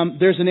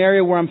there's an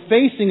area where I'm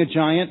facing a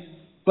giant,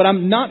 but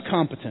I'm not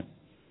competent?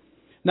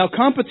 Now,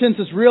 competence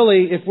is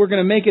really, if we're going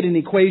to make it an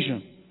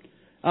equation,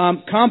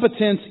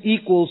 competence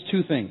equals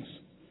two things.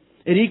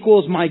 It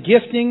equals my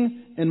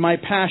gifting and my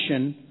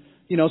passion.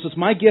 So it's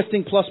my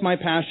gifting plus my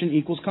passion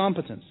equals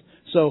competence.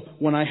 So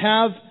when I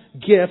have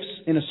gifts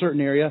in a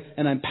certain area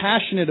and I'm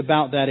passionate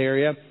about that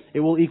area, it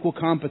will equal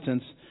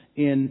competence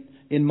in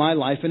my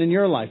life and in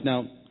your life.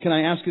 Now, can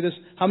I ask you this?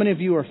 How many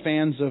of you are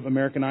fans of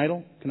American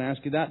Idol? Can I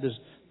ask you that?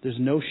 There's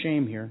no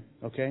shame here,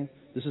 okay?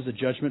 This is a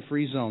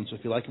judgment-free zone. So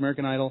if you like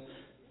American Idol,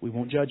 we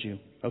won't judge you,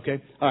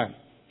 okay? All right.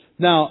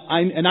 Now,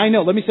 I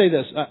know, let me say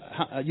this.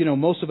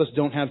 Most of us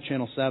don't have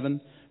Channel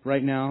 7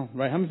 right now,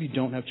 right? How many of you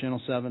don't have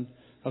Channel 7?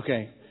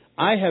 Okay.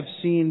 I have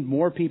seen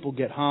more people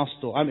get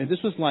hostile. I mean,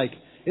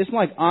 it's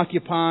like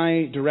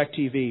Occupy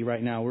DirecTV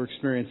right now we're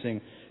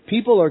experiencing.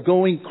 People are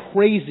going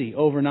crazy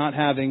over not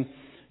having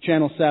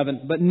Channel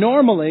 7. But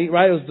normally,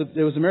 right,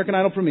 it was American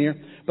Idol premiere.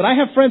 But I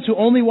have friends who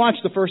only watch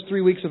the first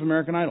 3 weeks of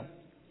American Idol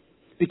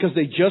because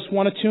they just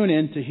want to tune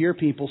in to hear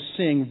people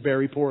sing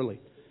very poorly.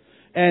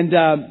 And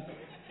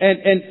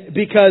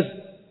because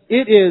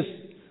it is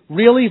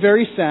really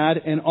very sad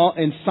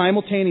and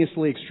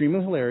simultaneously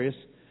extremely hilarious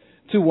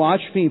to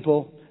watch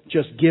people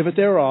just give it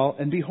their all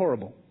and be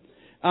horrible.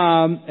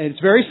 And it's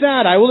very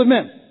sad, I will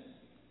admit.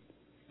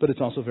 But it's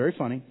also very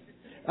funny.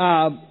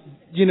 To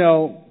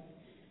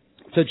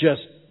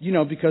just,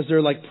 because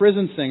they're like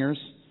prison singers.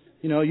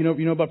 You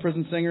know about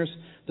prison singers?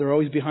 They're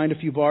always behind a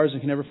few bars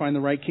and can never find the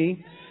right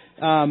key.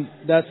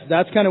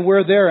 That's kind of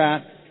where they're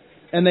at.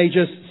 And they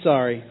just,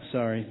 sorry,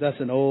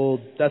 that's an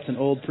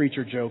old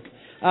preacher joke.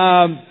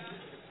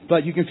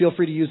 But you can feel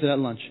free to use it at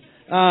lunch.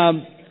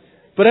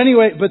 But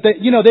anyway,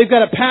 they've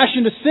got a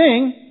passion to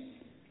sing,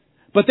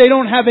 but they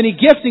don't have any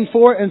gifting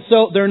for it, and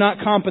so they're not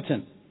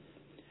competent.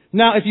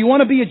 Now, if you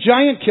want to be a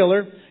giant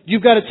killer,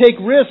 you've got to take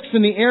risks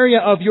in the area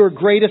of your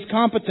greatest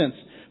competence.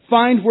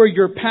 Find where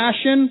your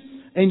passion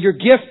and your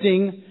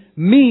gifting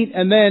meet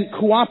and then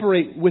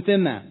cooperate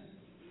within that.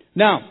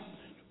 Now,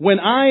 when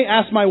I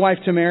asked my wife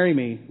to marry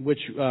me, which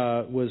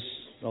was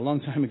a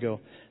long time ago,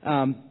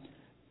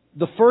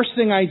 the first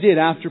thing I did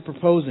after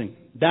proposing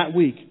that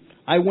week,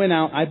 I went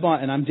out, I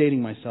bought, and I'm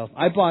dating myself,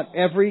 I bought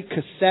every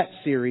cassette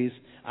series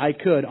I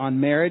could on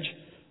marriage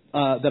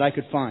that I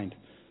could find.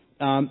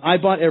 I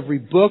bought every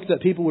book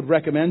that people would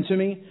recommend to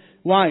me.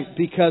 Why?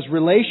 Because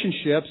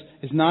relationships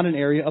is not an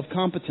area of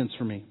competence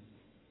for me.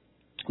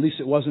 At least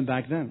it wasn't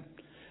back then.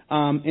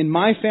 In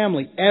my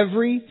family,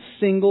 every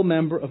single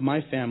member of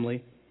my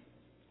family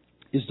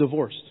is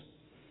divorced.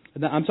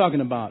 I'm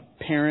talking about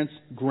parents,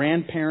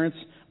 grandparents,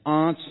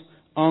 aunts,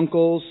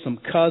 uncles, some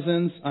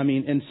cousins.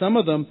 And some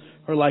of them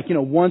are like,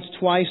 once,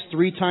 twice,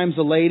 3 times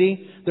a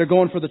lady. They're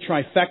going for the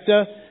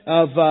trifecta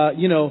of,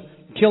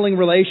 killing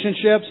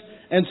relationships.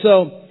 And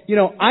so,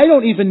 I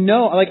don't even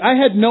know, I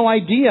had no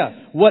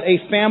idea what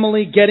a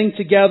family getting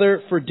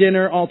together for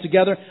dinner all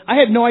together, I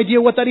had no idea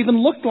what that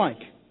even looked like.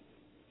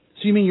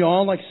 So you mean you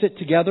all sit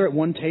together at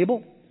one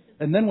table?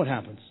 And then what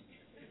happens?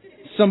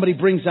 Somebody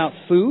brings out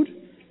food?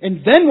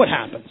 And then what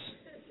happens?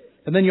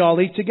 And then you all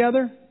eat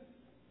together?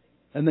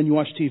 And then you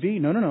watch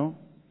TV? No.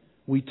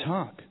 We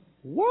talk.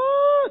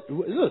 What? This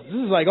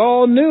is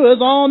all new.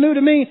 It's all new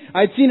to me.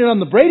 I'd seen it on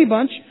the Brady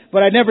Bunch,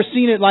 but I'd never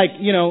seen it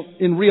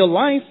in real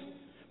life.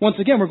 Once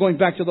again, we're going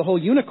back to the whole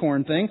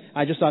unicorn thing.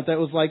 I just thought that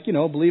was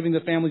believing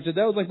that families did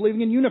that was like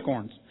believing in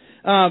unicorns.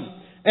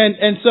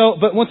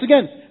 But once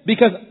again,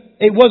 because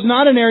it was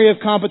not an area of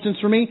competence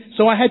for me,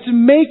 so I had to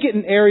make it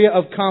an area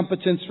of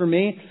competence for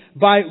me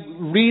by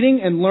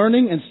reading and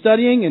learning and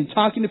studying and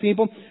talking to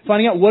people,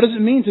 finding out what does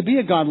it mean to be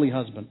a godly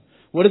husband?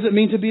 What does it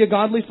mean to be a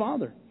godly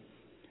father?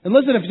 And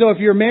listen, if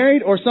you're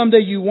married or someday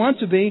you want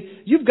to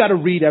be, you've got to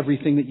read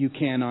everything that you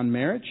can on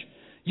marriage.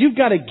 You've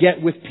got to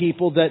get with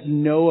people that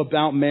know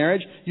about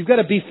marriage. You've got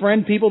to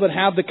befriend people that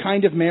have the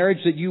kind of marriage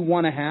that you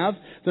want to have,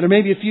 that are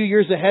maybe a few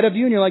years ahead of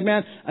you. And you're like,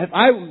 man, if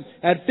I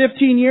at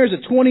 15 years,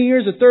 at 20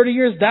 years, at 30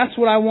 years, that's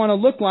what I want to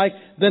look like.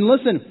 Then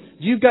listen,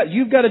 you've got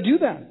to do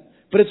that.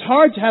 But it's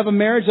hard to have a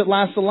marriage that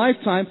lasts a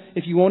lifetime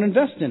if you won't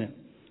invest in it,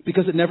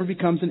 because it never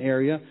becomes an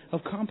area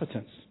of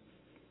competence.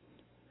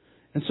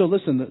 And so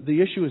listen,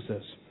 the issue is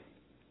this.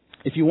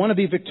 If you want to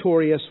be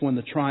victorious when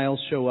the trials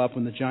show up,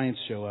 when the giants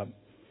show up,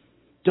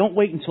 don't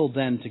wait until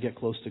then to get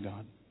close to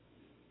God.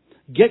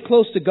 Get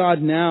close to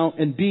God now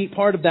and be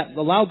part of that.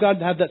 Allow God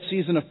to have that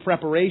season of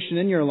preparation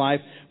in your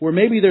life where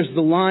maybe there's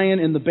the lion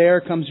and the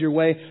bear comes your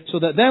way, so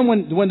that then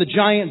when the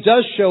giant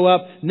does show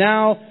up,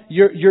 now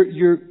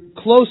you're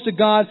close to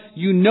God.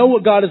 You know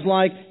what God is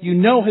like. You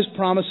know His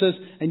promises,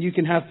 and you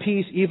can have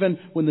peace even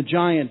when the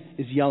giant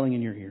is yelling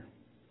in your ear.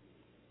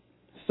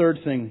 Third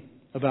thing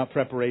about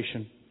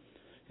preparation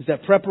is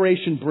that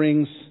preparation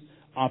brings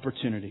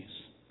opportunities.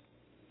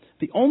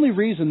 The only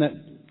reason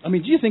do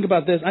you think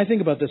about this? I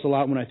think about this a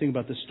lot when I think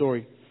about this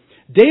story.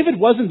 David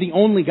wasn't the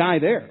only guy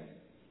there.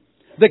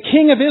 The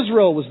king of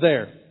Israel was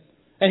there,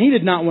 and he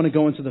did not want to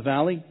go into the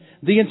valley.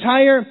 The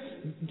entire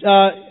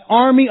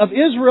army of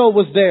Israel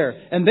was there,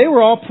 and they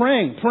were all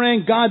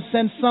praying, God,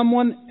 send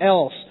someone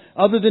else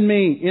other than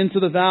me into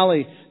the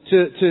valley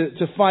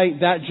to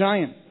fight that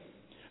giant.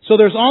 So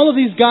there's all of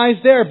these guys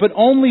there, but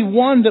only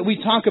one that we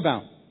talk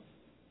about.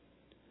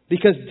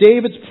 Because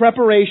David's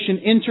preparation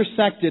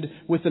intersected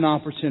with an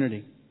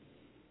opportunity.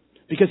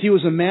 Because he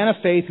was a man of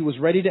faith who was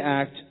ready to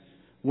act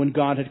when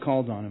God had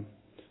called on him.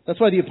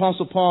 That's why the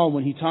Apostle Paul,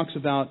 when he talks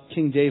about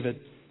King David,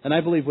 and I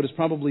believe what is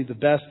probably the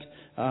best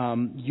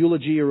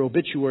eulogy or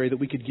obituary that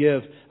we could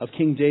give of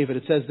King David,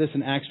 it says this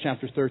in Acts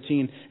chapter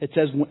 13. It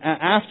says,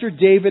 after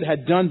David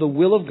had done the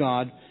will of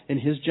God in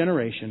his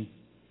generation,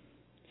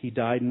 he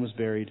died and was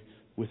buried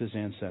with his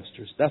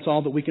ancestors. That's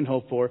all that we can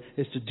hope for,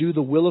 is to do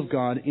the will of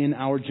God in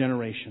our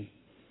generation.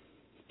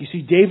 You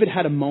see, David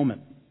had a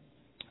moment,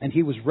 and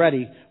he was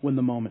ready when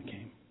the moment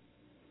came.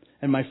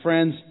 And my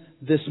friends,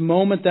 this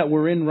moment that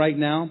we're in right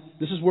now,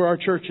 this is where our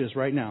church is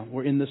right now.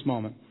 We're in this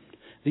moment.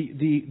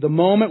 The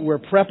moment where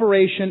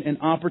preparation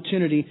and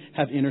opportunity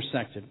have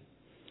intersected.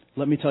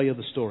 Let me tell you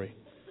the story.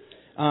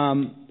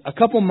 A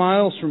couple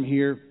miles from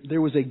here,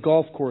 there was a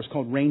golf course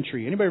called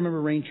Raintree. Anybody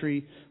remember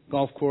Raintree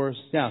Golf Course?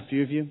 Yeah, a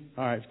few of you.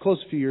 All right,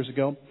 close a few years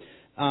ago.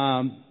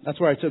 That's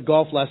where I took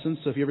golf lessons.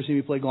 So if you ever see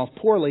me play golf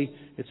poorly,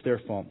 it's their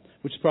fault,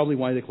 which is probably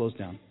why they closed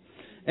down.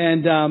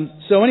 And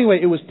so anyway,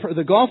 it was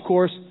the golf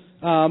course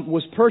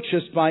was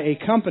purchased by a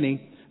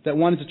company that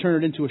wanted to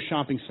turn it into a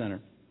shopping center.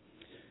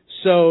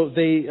 So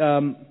they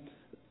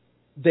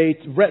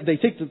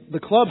take the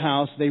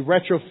clubhouse, they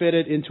retrofit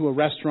it into a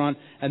restaurant,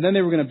 and then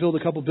they were going to build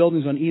a couple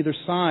buildings on either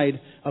side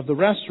of the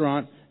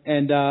restaurant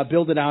and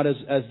build it out as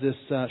this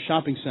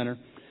shopping center.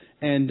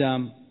 And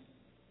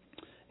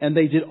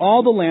they did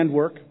all the land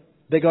work.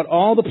 They got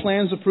all the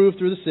plans approved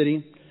through the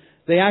city.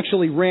 They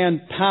actually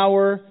ran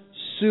power,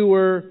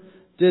 sewer,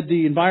 did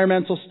the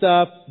environmental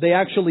stuff. They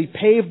actually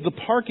paved the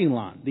parking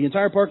lot. The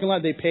entire parking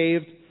lot they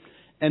paved,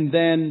 and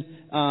then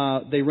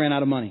they ran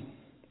out of money.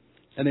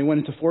 And they went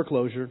into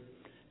foreclosure,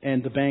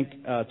 and the bank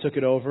took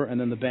it over, and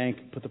then the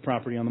bank put the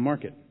property on the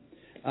market.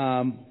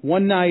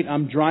 One night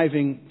I'm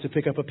driving to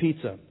pick up a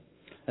pizza,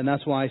 and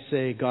that's why I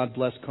say God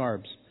bless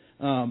carbs.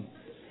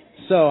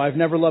 So I've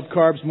never loved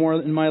carbs more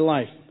in my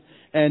life.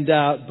 And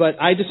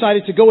but I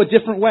decided to go a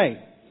different way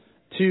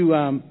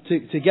to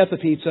get the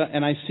pizza,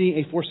 and I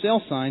see a for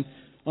sale sign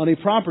on a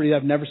property that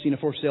I've never seen a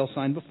for sale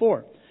sign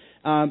before.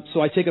 So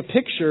I take a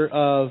picture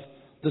of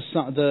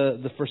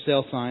the for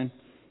sale sign,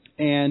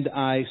 and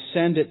I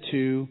send it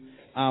to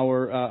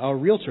our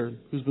realtor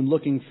who's been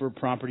looking for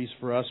properties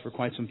for us for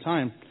quite some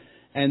time.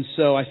 And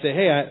so I say,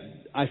 hey,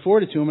 I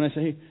forward it to him, and I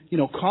say, hey,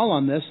 call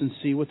on this and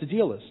see what the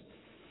deal is.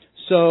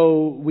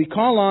 So we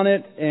call on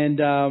it,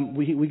 and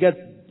we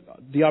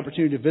get the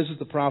opportunity to visit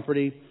the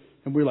property,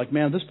 and we're like,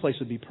 man, this place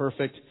would be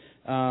perfect.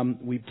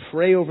 We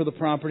pray over the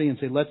property and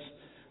say,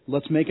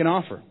 let's make an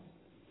offer.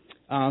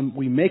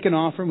 We make an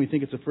offer, and we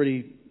think it's a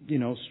pretty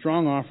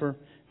strong offer,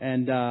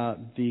 and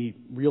the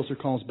realtor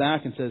calls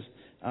back and says,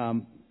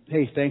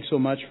 hey, thanks so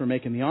much for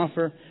making the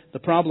offer. The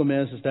problem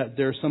is that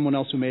there's someone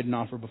else who made an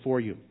offer before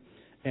you,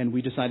 and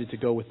we decided to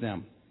go with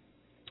them.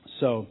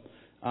 So,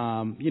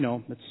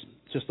 it's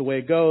just the way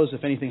it goes.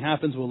 If anything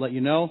happens, we'll let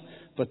you know.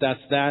 But that's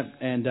that.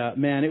 And,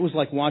 man, it was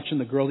like watching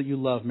the girl that you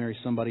love marry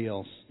somebody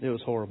else. It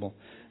was horrible.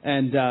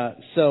 And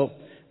so,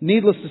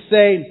 needless to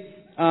say,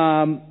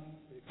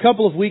 a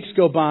couple of weeks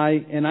go by,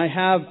 and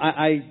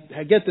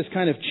I get this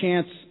kind of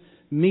chance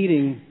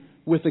meeting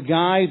with a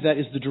guy that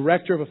is the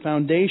director of a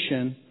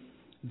foundation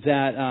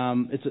that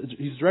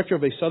he's director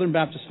of a Southern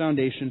Baptist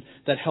foundation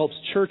that helps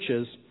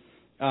churches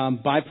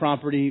buy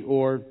property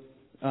or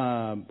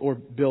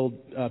build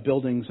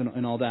buildings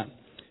and all that.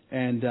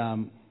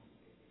 And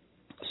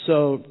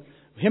so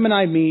him and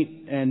I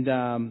meet,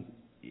 and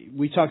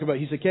we talk about.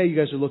 He's like, "Hey, you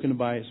guys are looking to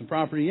buy some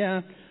property?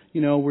 Yeah,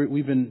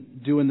 we've been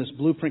doing this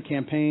blueprint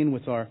campaign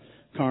with our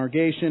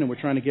congregation, and we're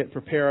trying to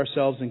prepare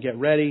ourselves and get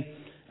ready."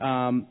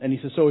 And he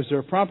says, "So is there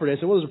a property?" I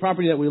said, "Well, there's a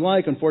property that we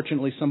like.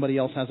 Unfortunately, somebody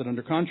else has it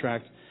under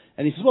contract."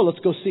 And he says, "Well, let's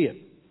go see it."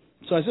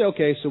 So I say,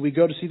 "Okay." So we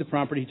go to see the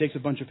property. He takes a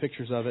bunch of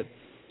pictures of it.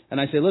 And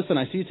I say, "Listen,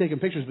 I see you taking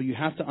pictures, but you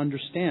have to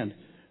understand,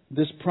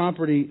 this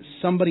property,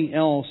 somebody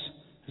else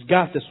has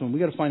got this one. We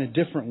got to find a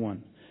different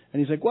one." And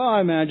he's like, "Well,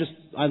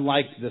 I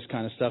like this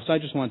kind of stuff, so I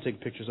just want to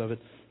take pictures of it.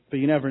 But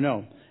you never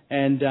know."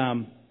 And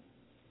so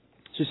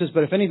he says,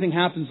 "But if anything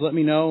happens, let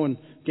me know," and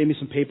gave me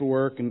some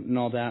paperwork and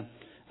all that.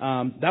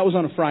 That was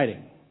on a Friday.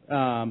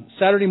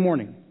 Saturday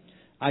morning,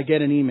 I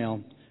get an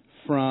email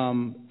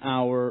from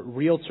our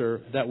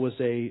realtor that was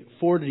a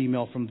forwarded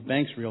email from the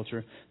bank's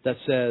realtor that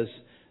says,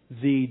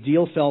 "The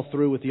deal fell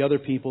through with the other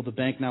people. The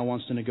bank now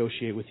wants to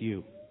negotiate with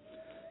you."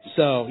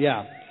 So,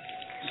 yeah.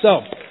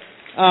 So,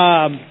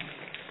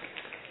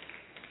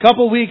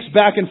 couple weeks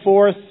back and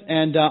forth,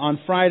 and on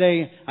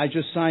Friday, I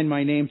just signed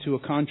my name to a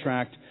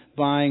contract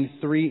buying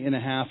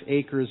 3.5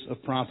 acres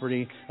of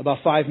property about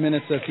 5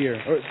 minutes up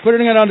here, or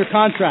putting it under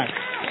contract.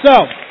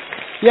 So,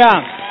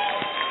 yeah.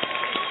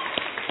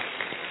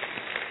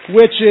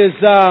 Which is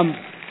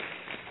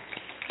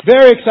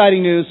very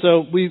exciting news.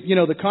 So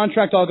the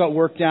contract all got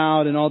worked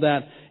out and all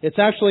that. It's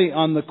actually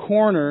on the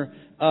corner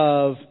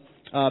of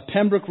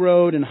Pembroke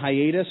Road and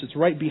Hiatus. It's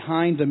right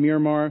behind the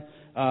Miramar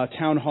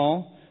Town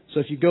Hall. So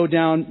if you go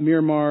down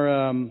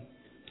Miramar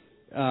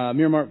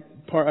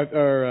Park,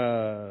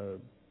 or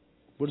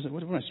what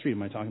street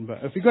am I talking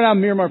about? If you go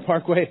down Miramar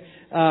Parkway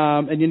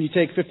and then you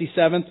take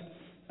 57th.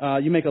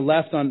 You make a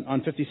left on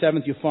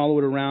 57th. You follow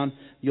it around.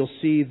 You'll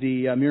see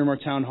the Miramar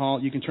Town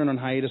Hall. You can turn on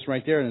Hiatus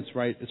right there, and it's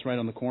right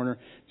on the corner.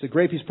 It's a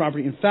great piece of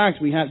property. In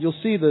fact, you'll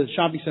see the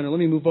shopping center. Let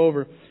me move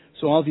over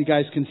so all of you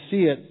guys can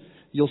see it.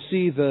 You'll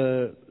see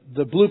the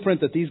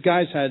blueprint that these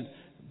guys had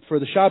for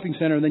the shopping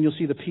center, and then you'll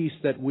see the piece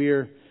that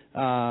we're,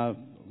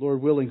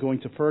 Lord willing, going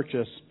to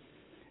purchase.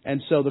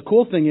 And so the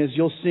cool thing is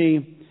you'll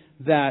see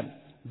that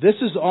this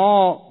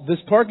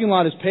parking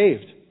lot is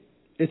paved.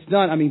 It's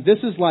done. I mean, this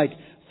is like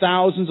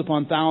thousands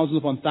upon thousands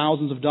upon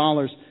thousands of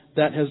dollars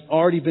that has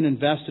already been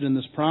invested in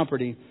this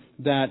property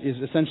that is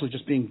essentially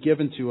just being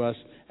given to us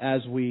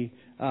as we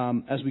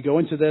go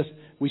into this.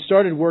 We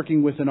started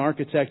working with an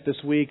architect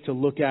this week to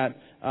look at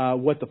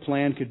what the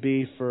plan could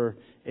be for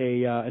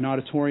an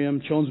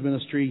auditorium, children's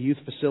ministry, youth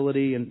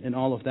facility, and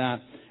all of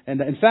that.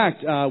 And in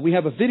fact, we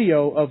have a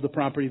video of the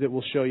property that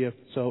we'll show you.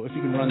 So if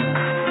you can run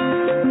that.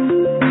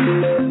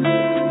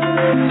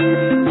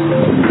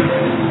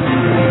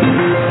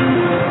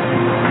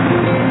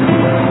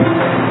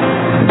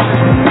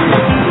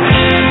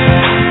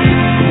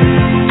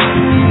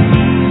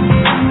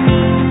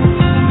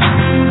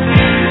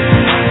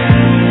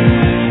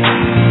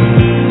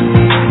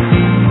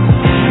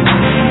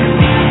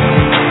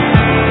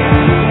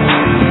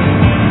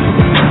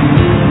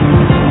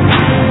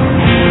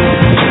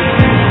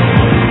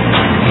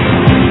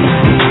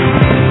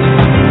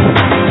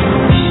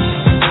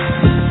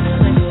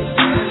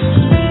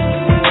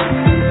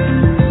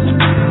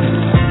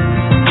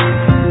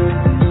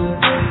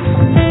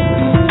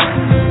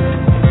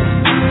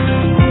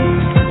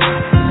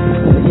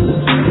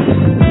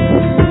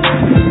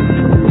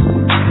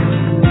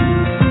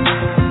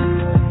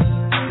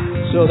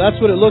 That's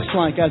what it looks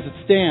like as it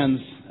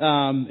stands.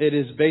 It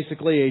is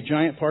basically a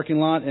giant parking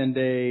lot and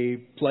a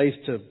place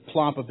to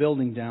plop a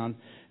building down.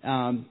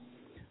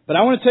 But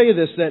I want to tell you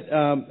this, that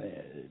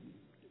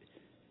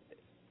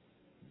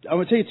I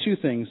want to tell you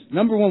two things.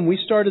 Number one, we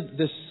started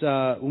this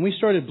when we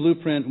started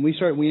Blueprint. We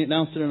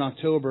announced it in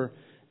October,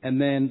 and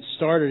then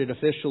started it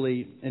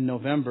officially in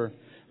November.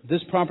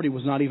 This property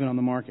was not even on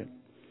the market.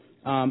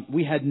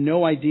 We had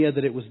no idea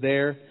that it was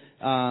there,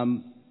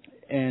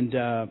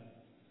 and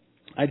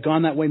I'd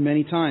gone that way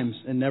many times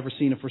and never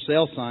seen a for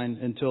sale sign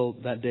until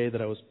that day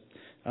that I was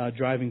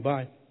driving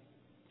by.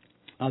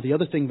 The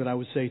other thing that I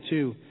would say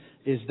too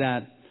is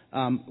that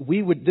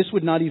this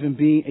would not even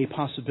be a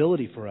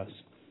possibility for us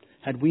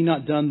had we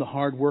not done the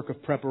hard work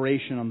of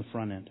preparation on the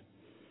front end.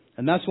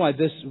 And that's why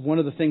one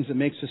of the things that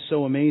makes this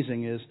so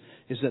amazing is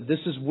that this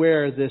is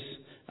where this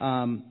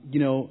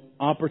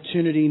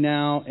opportunity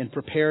now and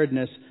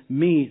preparedness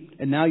meet,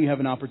 and now you have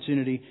an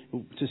opportunity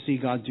to see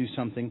God do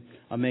something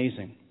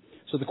amazing.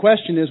 So the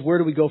question is, where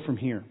do we go from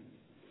here?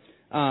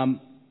 And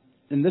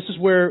this is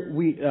where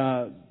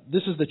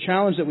this is the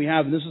challenge that we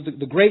have, and this is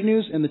the great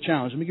news and the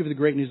challenge. Let me give you the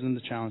great news and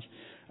the challenge.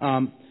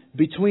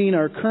 Between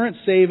our current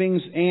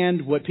savings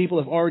and what people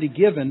have already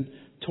given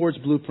towards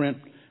Blueprint,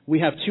 we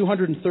have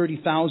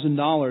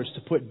 $230,000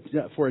 to put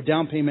for a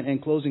down payment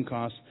and closing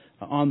costs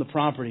on the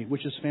property,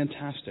 which is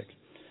fantastic.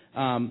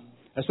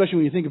 Especially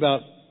when you think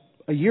about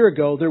a year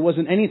ago, there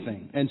wasn't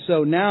anything. And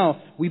so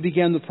now we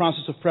began the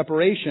process of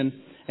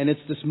preparation, and it's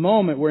this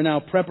moment where now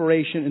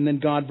preparation and then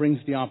God brings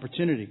the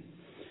opportunity.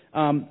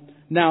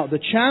 Now, the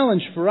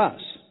challenge for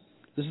us,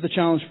 this is the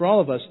challenge for all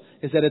of us,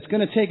 is that it's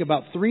going to take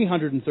about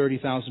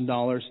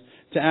 $330,000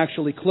 to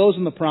actually close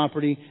on the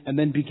property and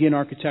then begin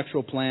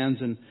architectural plans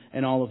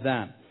and all of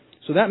that.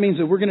 So that means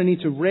that we're going to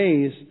need to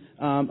raise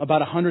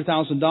about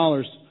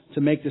 $100,000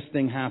 to make this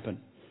thing happen.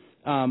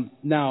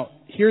 Now,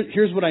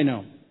 here's what I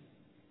know.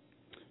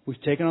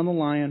 We've taken on the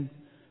lion,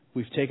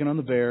 we've taken on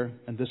the bear,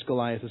 and this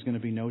Goliath is going to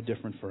be no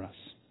different for us.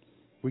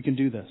 We can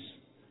do this.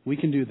 We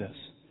can do this.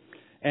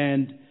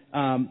 And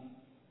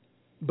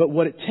but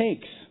what it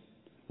takes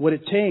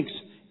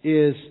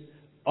is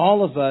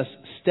all of us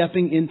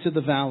stepping into the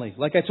valley.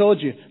 Like I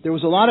told you, there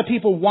was a lot of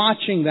people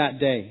watching that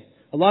day.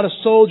 A lot of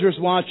soldiers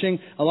watching,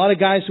 a lot of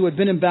guys who had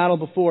been in battle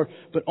before,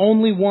 but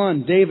only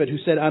one, David, who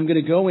said, I'm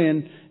going to go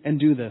in and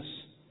do this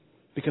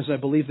because I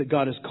believe that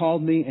God has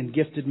called me and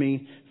gifted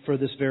me for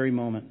this very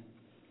moment.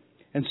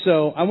 And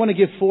so I want to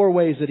give 4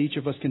 ways that each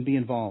of us can be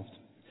involved.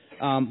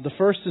 The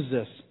first is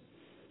this,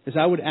 is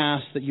I would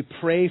ask that you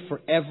pray for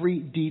every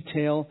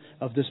detail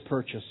of this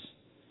purchase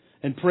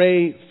and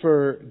pray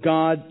for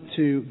God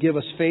to give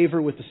us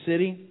favor with the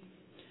city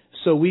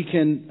so we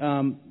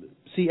can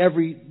see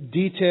every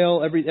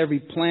detail, every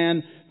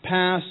plan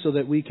pass so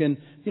that we can,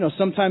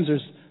 sometimes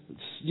there's,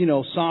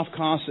 soft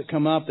costs that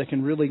come up that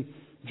can really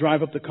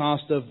drive up the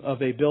cost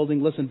of a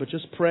building. Listen, but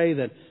just pray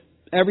that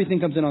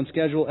everything comes in on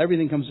schedule,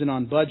 everything comes in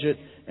on budget,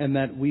 and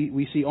that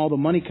we see all the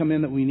money come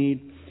in that we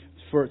need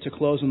to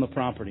close on the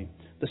property.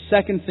 The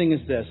second thing is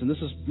this, and this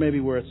is maybe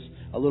where it's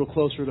a little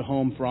closer to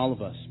home for all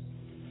of us.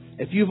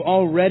 If you've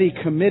already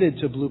committed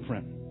to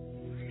Blueprint,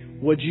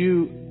 would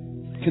you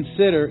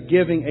consider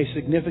giving a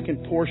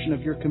significant portion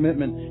of your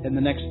commitment in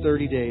the next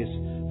 30 days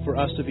for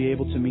us to be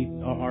able to meet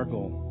our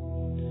goal?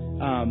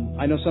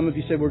 I know some of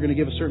you said we're going to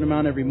give a certain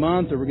amount every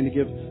month or we're going to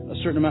give a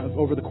certain amount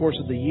over the course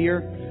of the year.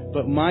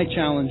 But my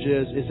challenge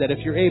is that if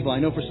you're able, I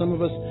know for some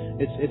of us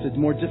it's a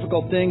more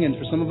difficult thing, and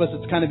for some of us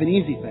it's kind of an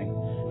easy thing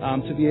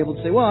to be able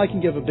to say, well, I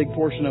can give a big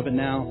portion of it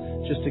now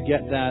just to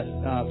get that,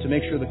 to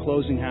make sure the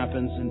closing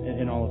happens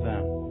and all of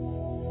that.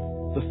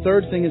 The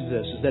third thing is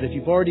this, is that if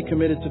you've already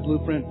committed to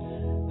Blueprint,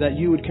 that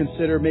you would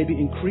consider maybe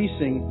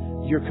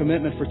increasing your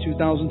commitment for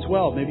 2012.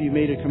 Maybe you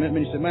made a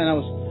commitment, you said, man,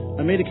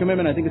 I made a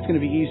commitment, I think it's going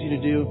to be easy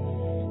to do.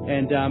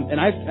 And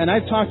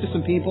I've talked to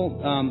some people,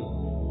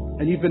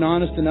 and you've been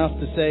honest enough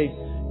to say,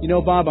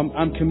 Bob,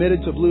 I'm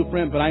committed to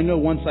Blueprint, but I know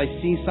once I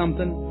see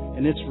something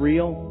and it's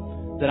real,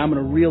 that I'm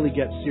going to really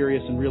get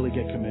serious and really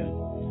get committed.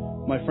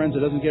 My friends, it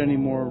doesn't get any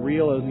more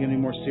real, it doesn't get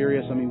any more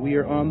serious. I mean, we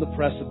are on the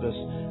precipice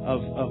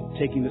of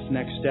taking this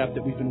next step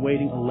that we've been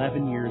waiting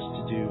 11 years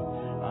to do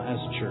as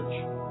a church.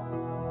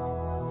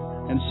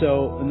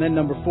 And then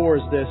number 4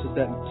 is this, is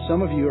that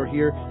some of you are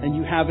here and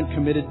you haven't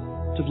committed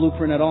to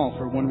Blueprint at all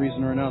for one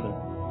reason or another.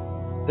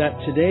 That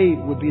today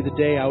would be the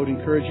day I would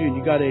encourage you, and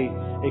you got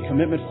a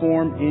commitment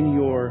form in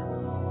your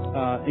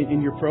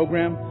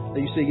program that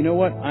you say, you know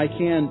what, I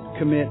can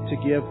commit to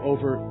give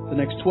over the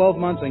next 12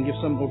 months, I can give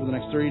some over the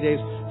next 30 days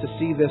to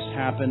see this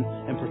happen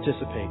and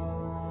participate.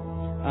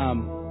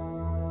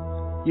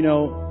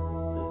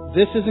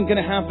 This isn't going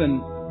to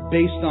happen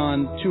based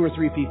on 2 or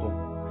 3 people.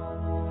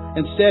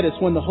 Instead, it's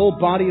when the whole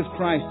body of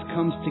Christ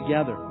comes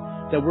together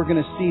that we're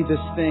going to see this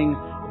thing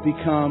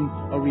become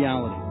a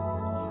reality.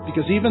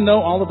 Because even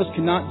though all of us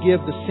cannot give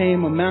the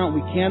same amount,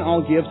 we can all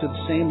give to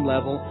the same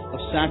level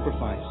of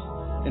sacrifice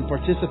and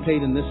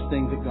participate in this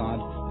thing that God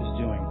is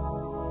doing.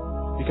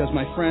 Because,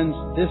 my friends,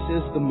 this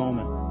is the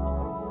moment.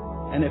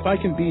 And if I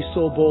can be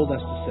so bold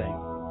as to say,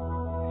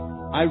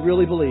 I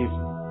really believe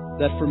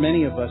that for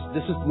many of us,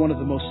 this is one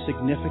of the most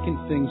significant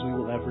things we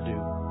will ever do.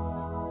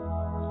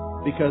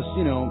 Because,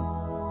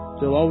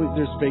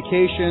 there's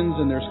vacations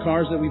and there's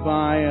cars that we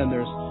buy and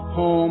there's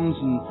homes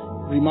and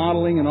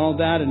remodeling and all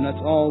that, and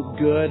that's all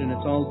good and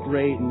it's all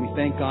great, and we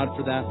thank God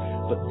for that.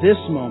 But this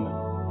moment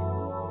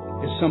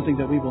is something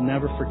that we will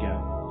never forget.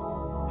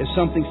 It's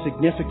something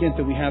significant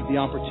that we have the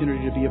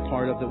opportunity to be a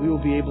part of, that we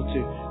will be able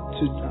to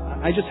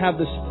I just have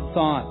this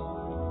thought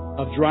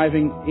of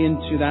driving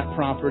into that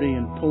property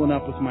and pulling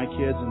up with my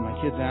kids, and my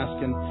kids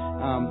asking,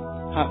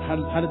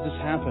 how did this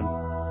happen?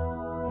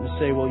 And to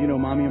say, well,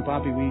 Mommy and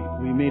Papi,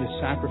 we made a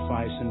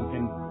sacrifice and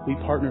we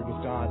partnered with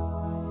God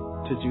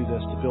to do this,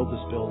 to build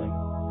this building.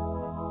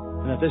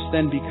 And that this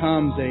then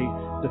becomes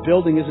the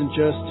building isn't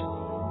just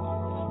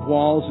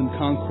walls and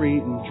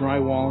concrete and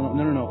drywall.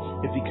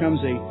 No. It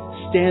becomes a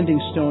standing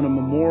stone, a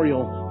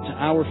memorial to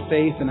our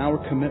faith and our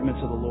commitment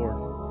to the Lord,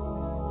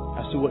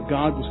 as to what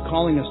God was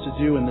calling us to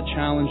do and the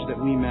challenge that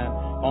we met,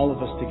 all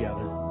of us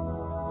together.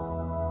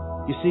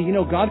 You see,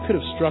 God could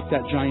have struck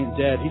that giant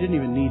dead. He didn't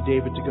even need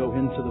David to go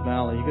into the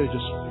valley. He could have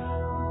just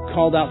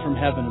called out from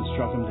heaven and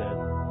struck him dead.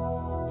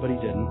 But he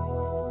didn't.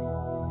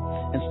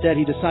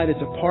 Instead, he decided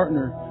to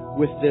partner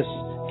with this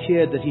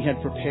kid that he had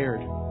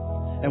prepared.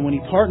 And when he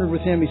partnered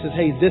with him, he says,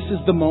 hey, this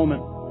is the moment.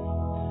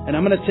 And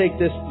I'm going to take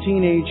this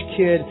teenage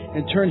kid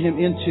and turn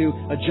him into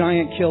a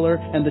giant killer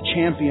and the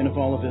champion of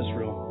all of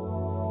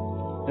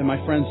Israel. And my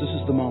friends, this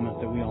is the moment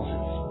that we all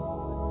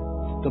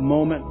have. The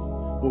moment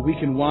where we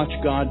can watch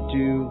God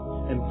do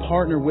and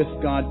partner with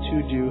God to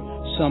do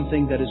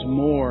something that is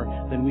more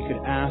than we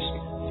could ask,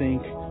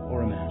 think,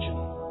 or imagine.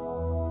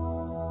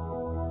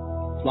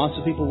 Lots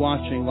of people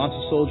watching, lots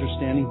of soldiers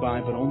standing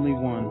by, but only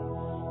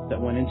one that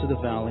went into the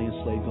valley and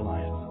slayed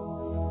Goliath.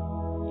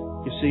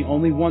 You see,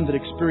 only one that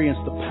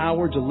experienced the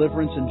power,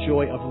 deliverance, and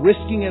joy of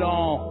risking it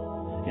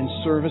all in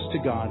service to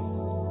God.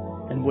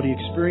 And what he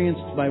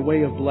experienced by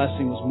way of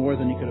blessing was more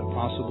than he could have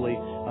possibly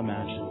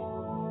imagined.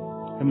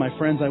 And my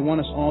friends, I want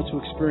us all to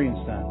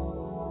experience that.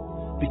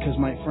 Because,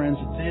 my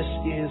friends, this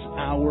is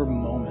our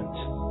moment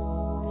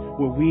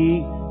where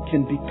we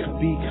can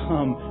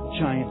become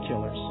giant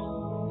killers.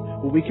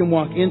 Where we can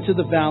walk into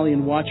the valley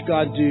and watch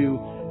God do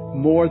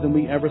more than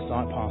we ever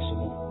thought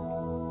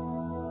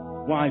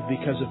possible. Why?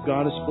 Because if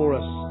God is for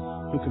us,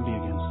 who can be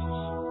against us?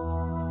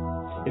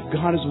 If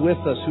God is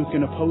with us, who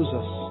can oppose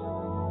us?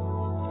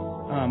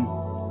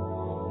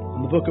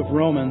 In the book of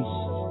Romans,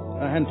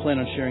 I hadn't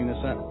planned on sharing this.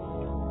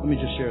 Let me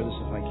just share this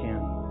if I can.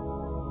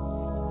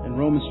 In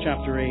Romans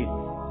chapter 8,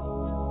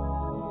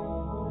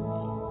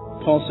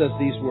 Paul says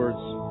these words.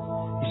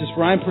 He says,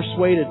 for I am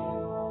persuaded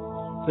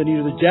that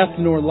neither death,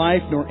 nor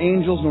life, nor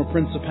angels, nor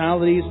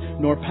principalities,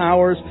 nor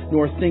powers,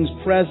 nor things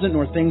present,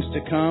 nor things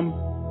to come,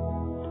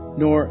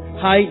 nor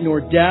height,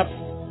 nor depth,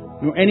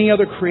 nor any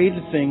other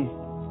created thing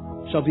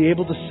shall be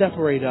able to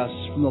separate us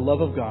from the love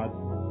of God,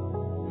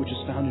 which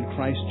is found in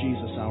Christ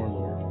Jesus our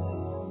Lord.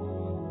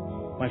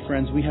 My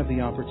friends, we have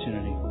the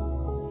opportunity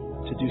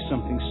to do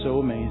something so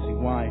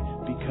amazing. Why?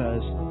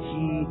 Because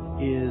He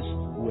is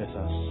with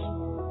us.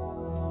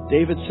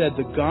 David said,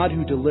 the God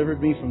who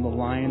delivered me from the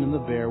lion and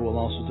the bear will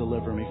also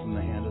deliver me from the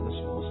hand of this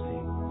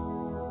Philistine.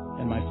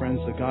 And my friends,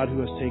 the God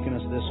who has taken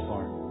us this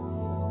far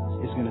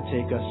is going to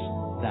take us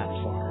that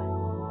far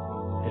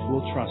if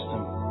we'll trust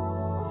Him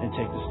and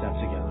take the step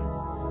together.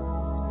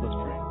 Let's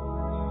pray.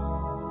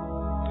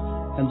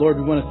 And Lord,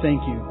 we want to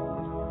thank You.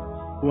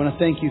 We want to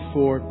thank You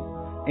for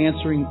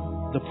answering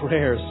the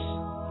prayers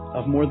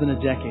of more than a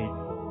decade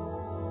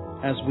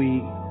as we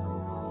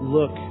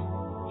look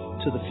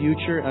to the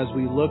future, as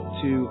we look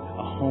to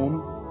a home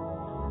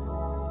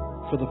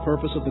for the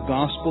purpose of the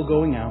gospel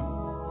going out,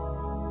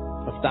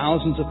 of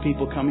thousands of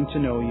people coming to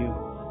know You,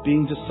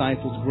 being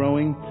disciples,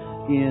 growing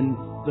in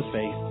the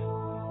faith,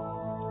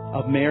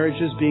 of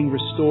marriages being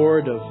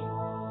restored, of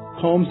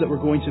homes that were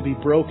going to be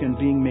broken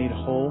being made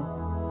whole,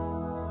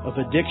 of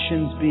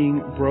addictions being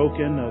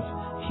broken, of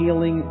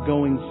healing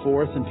going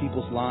forth in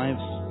people's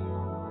lives.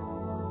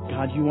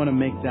 God, You want to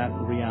make that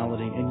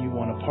reality, and You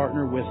want to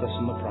partner with us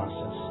in the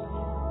process.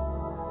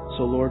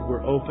 So, Lord,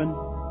 we're open.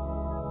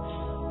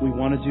 We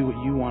want to do what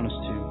You want us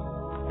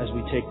to as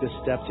we take this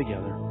step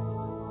together.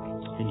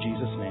 In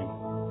Jesus' name,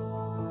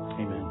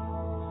 amen.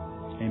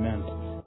 Amen.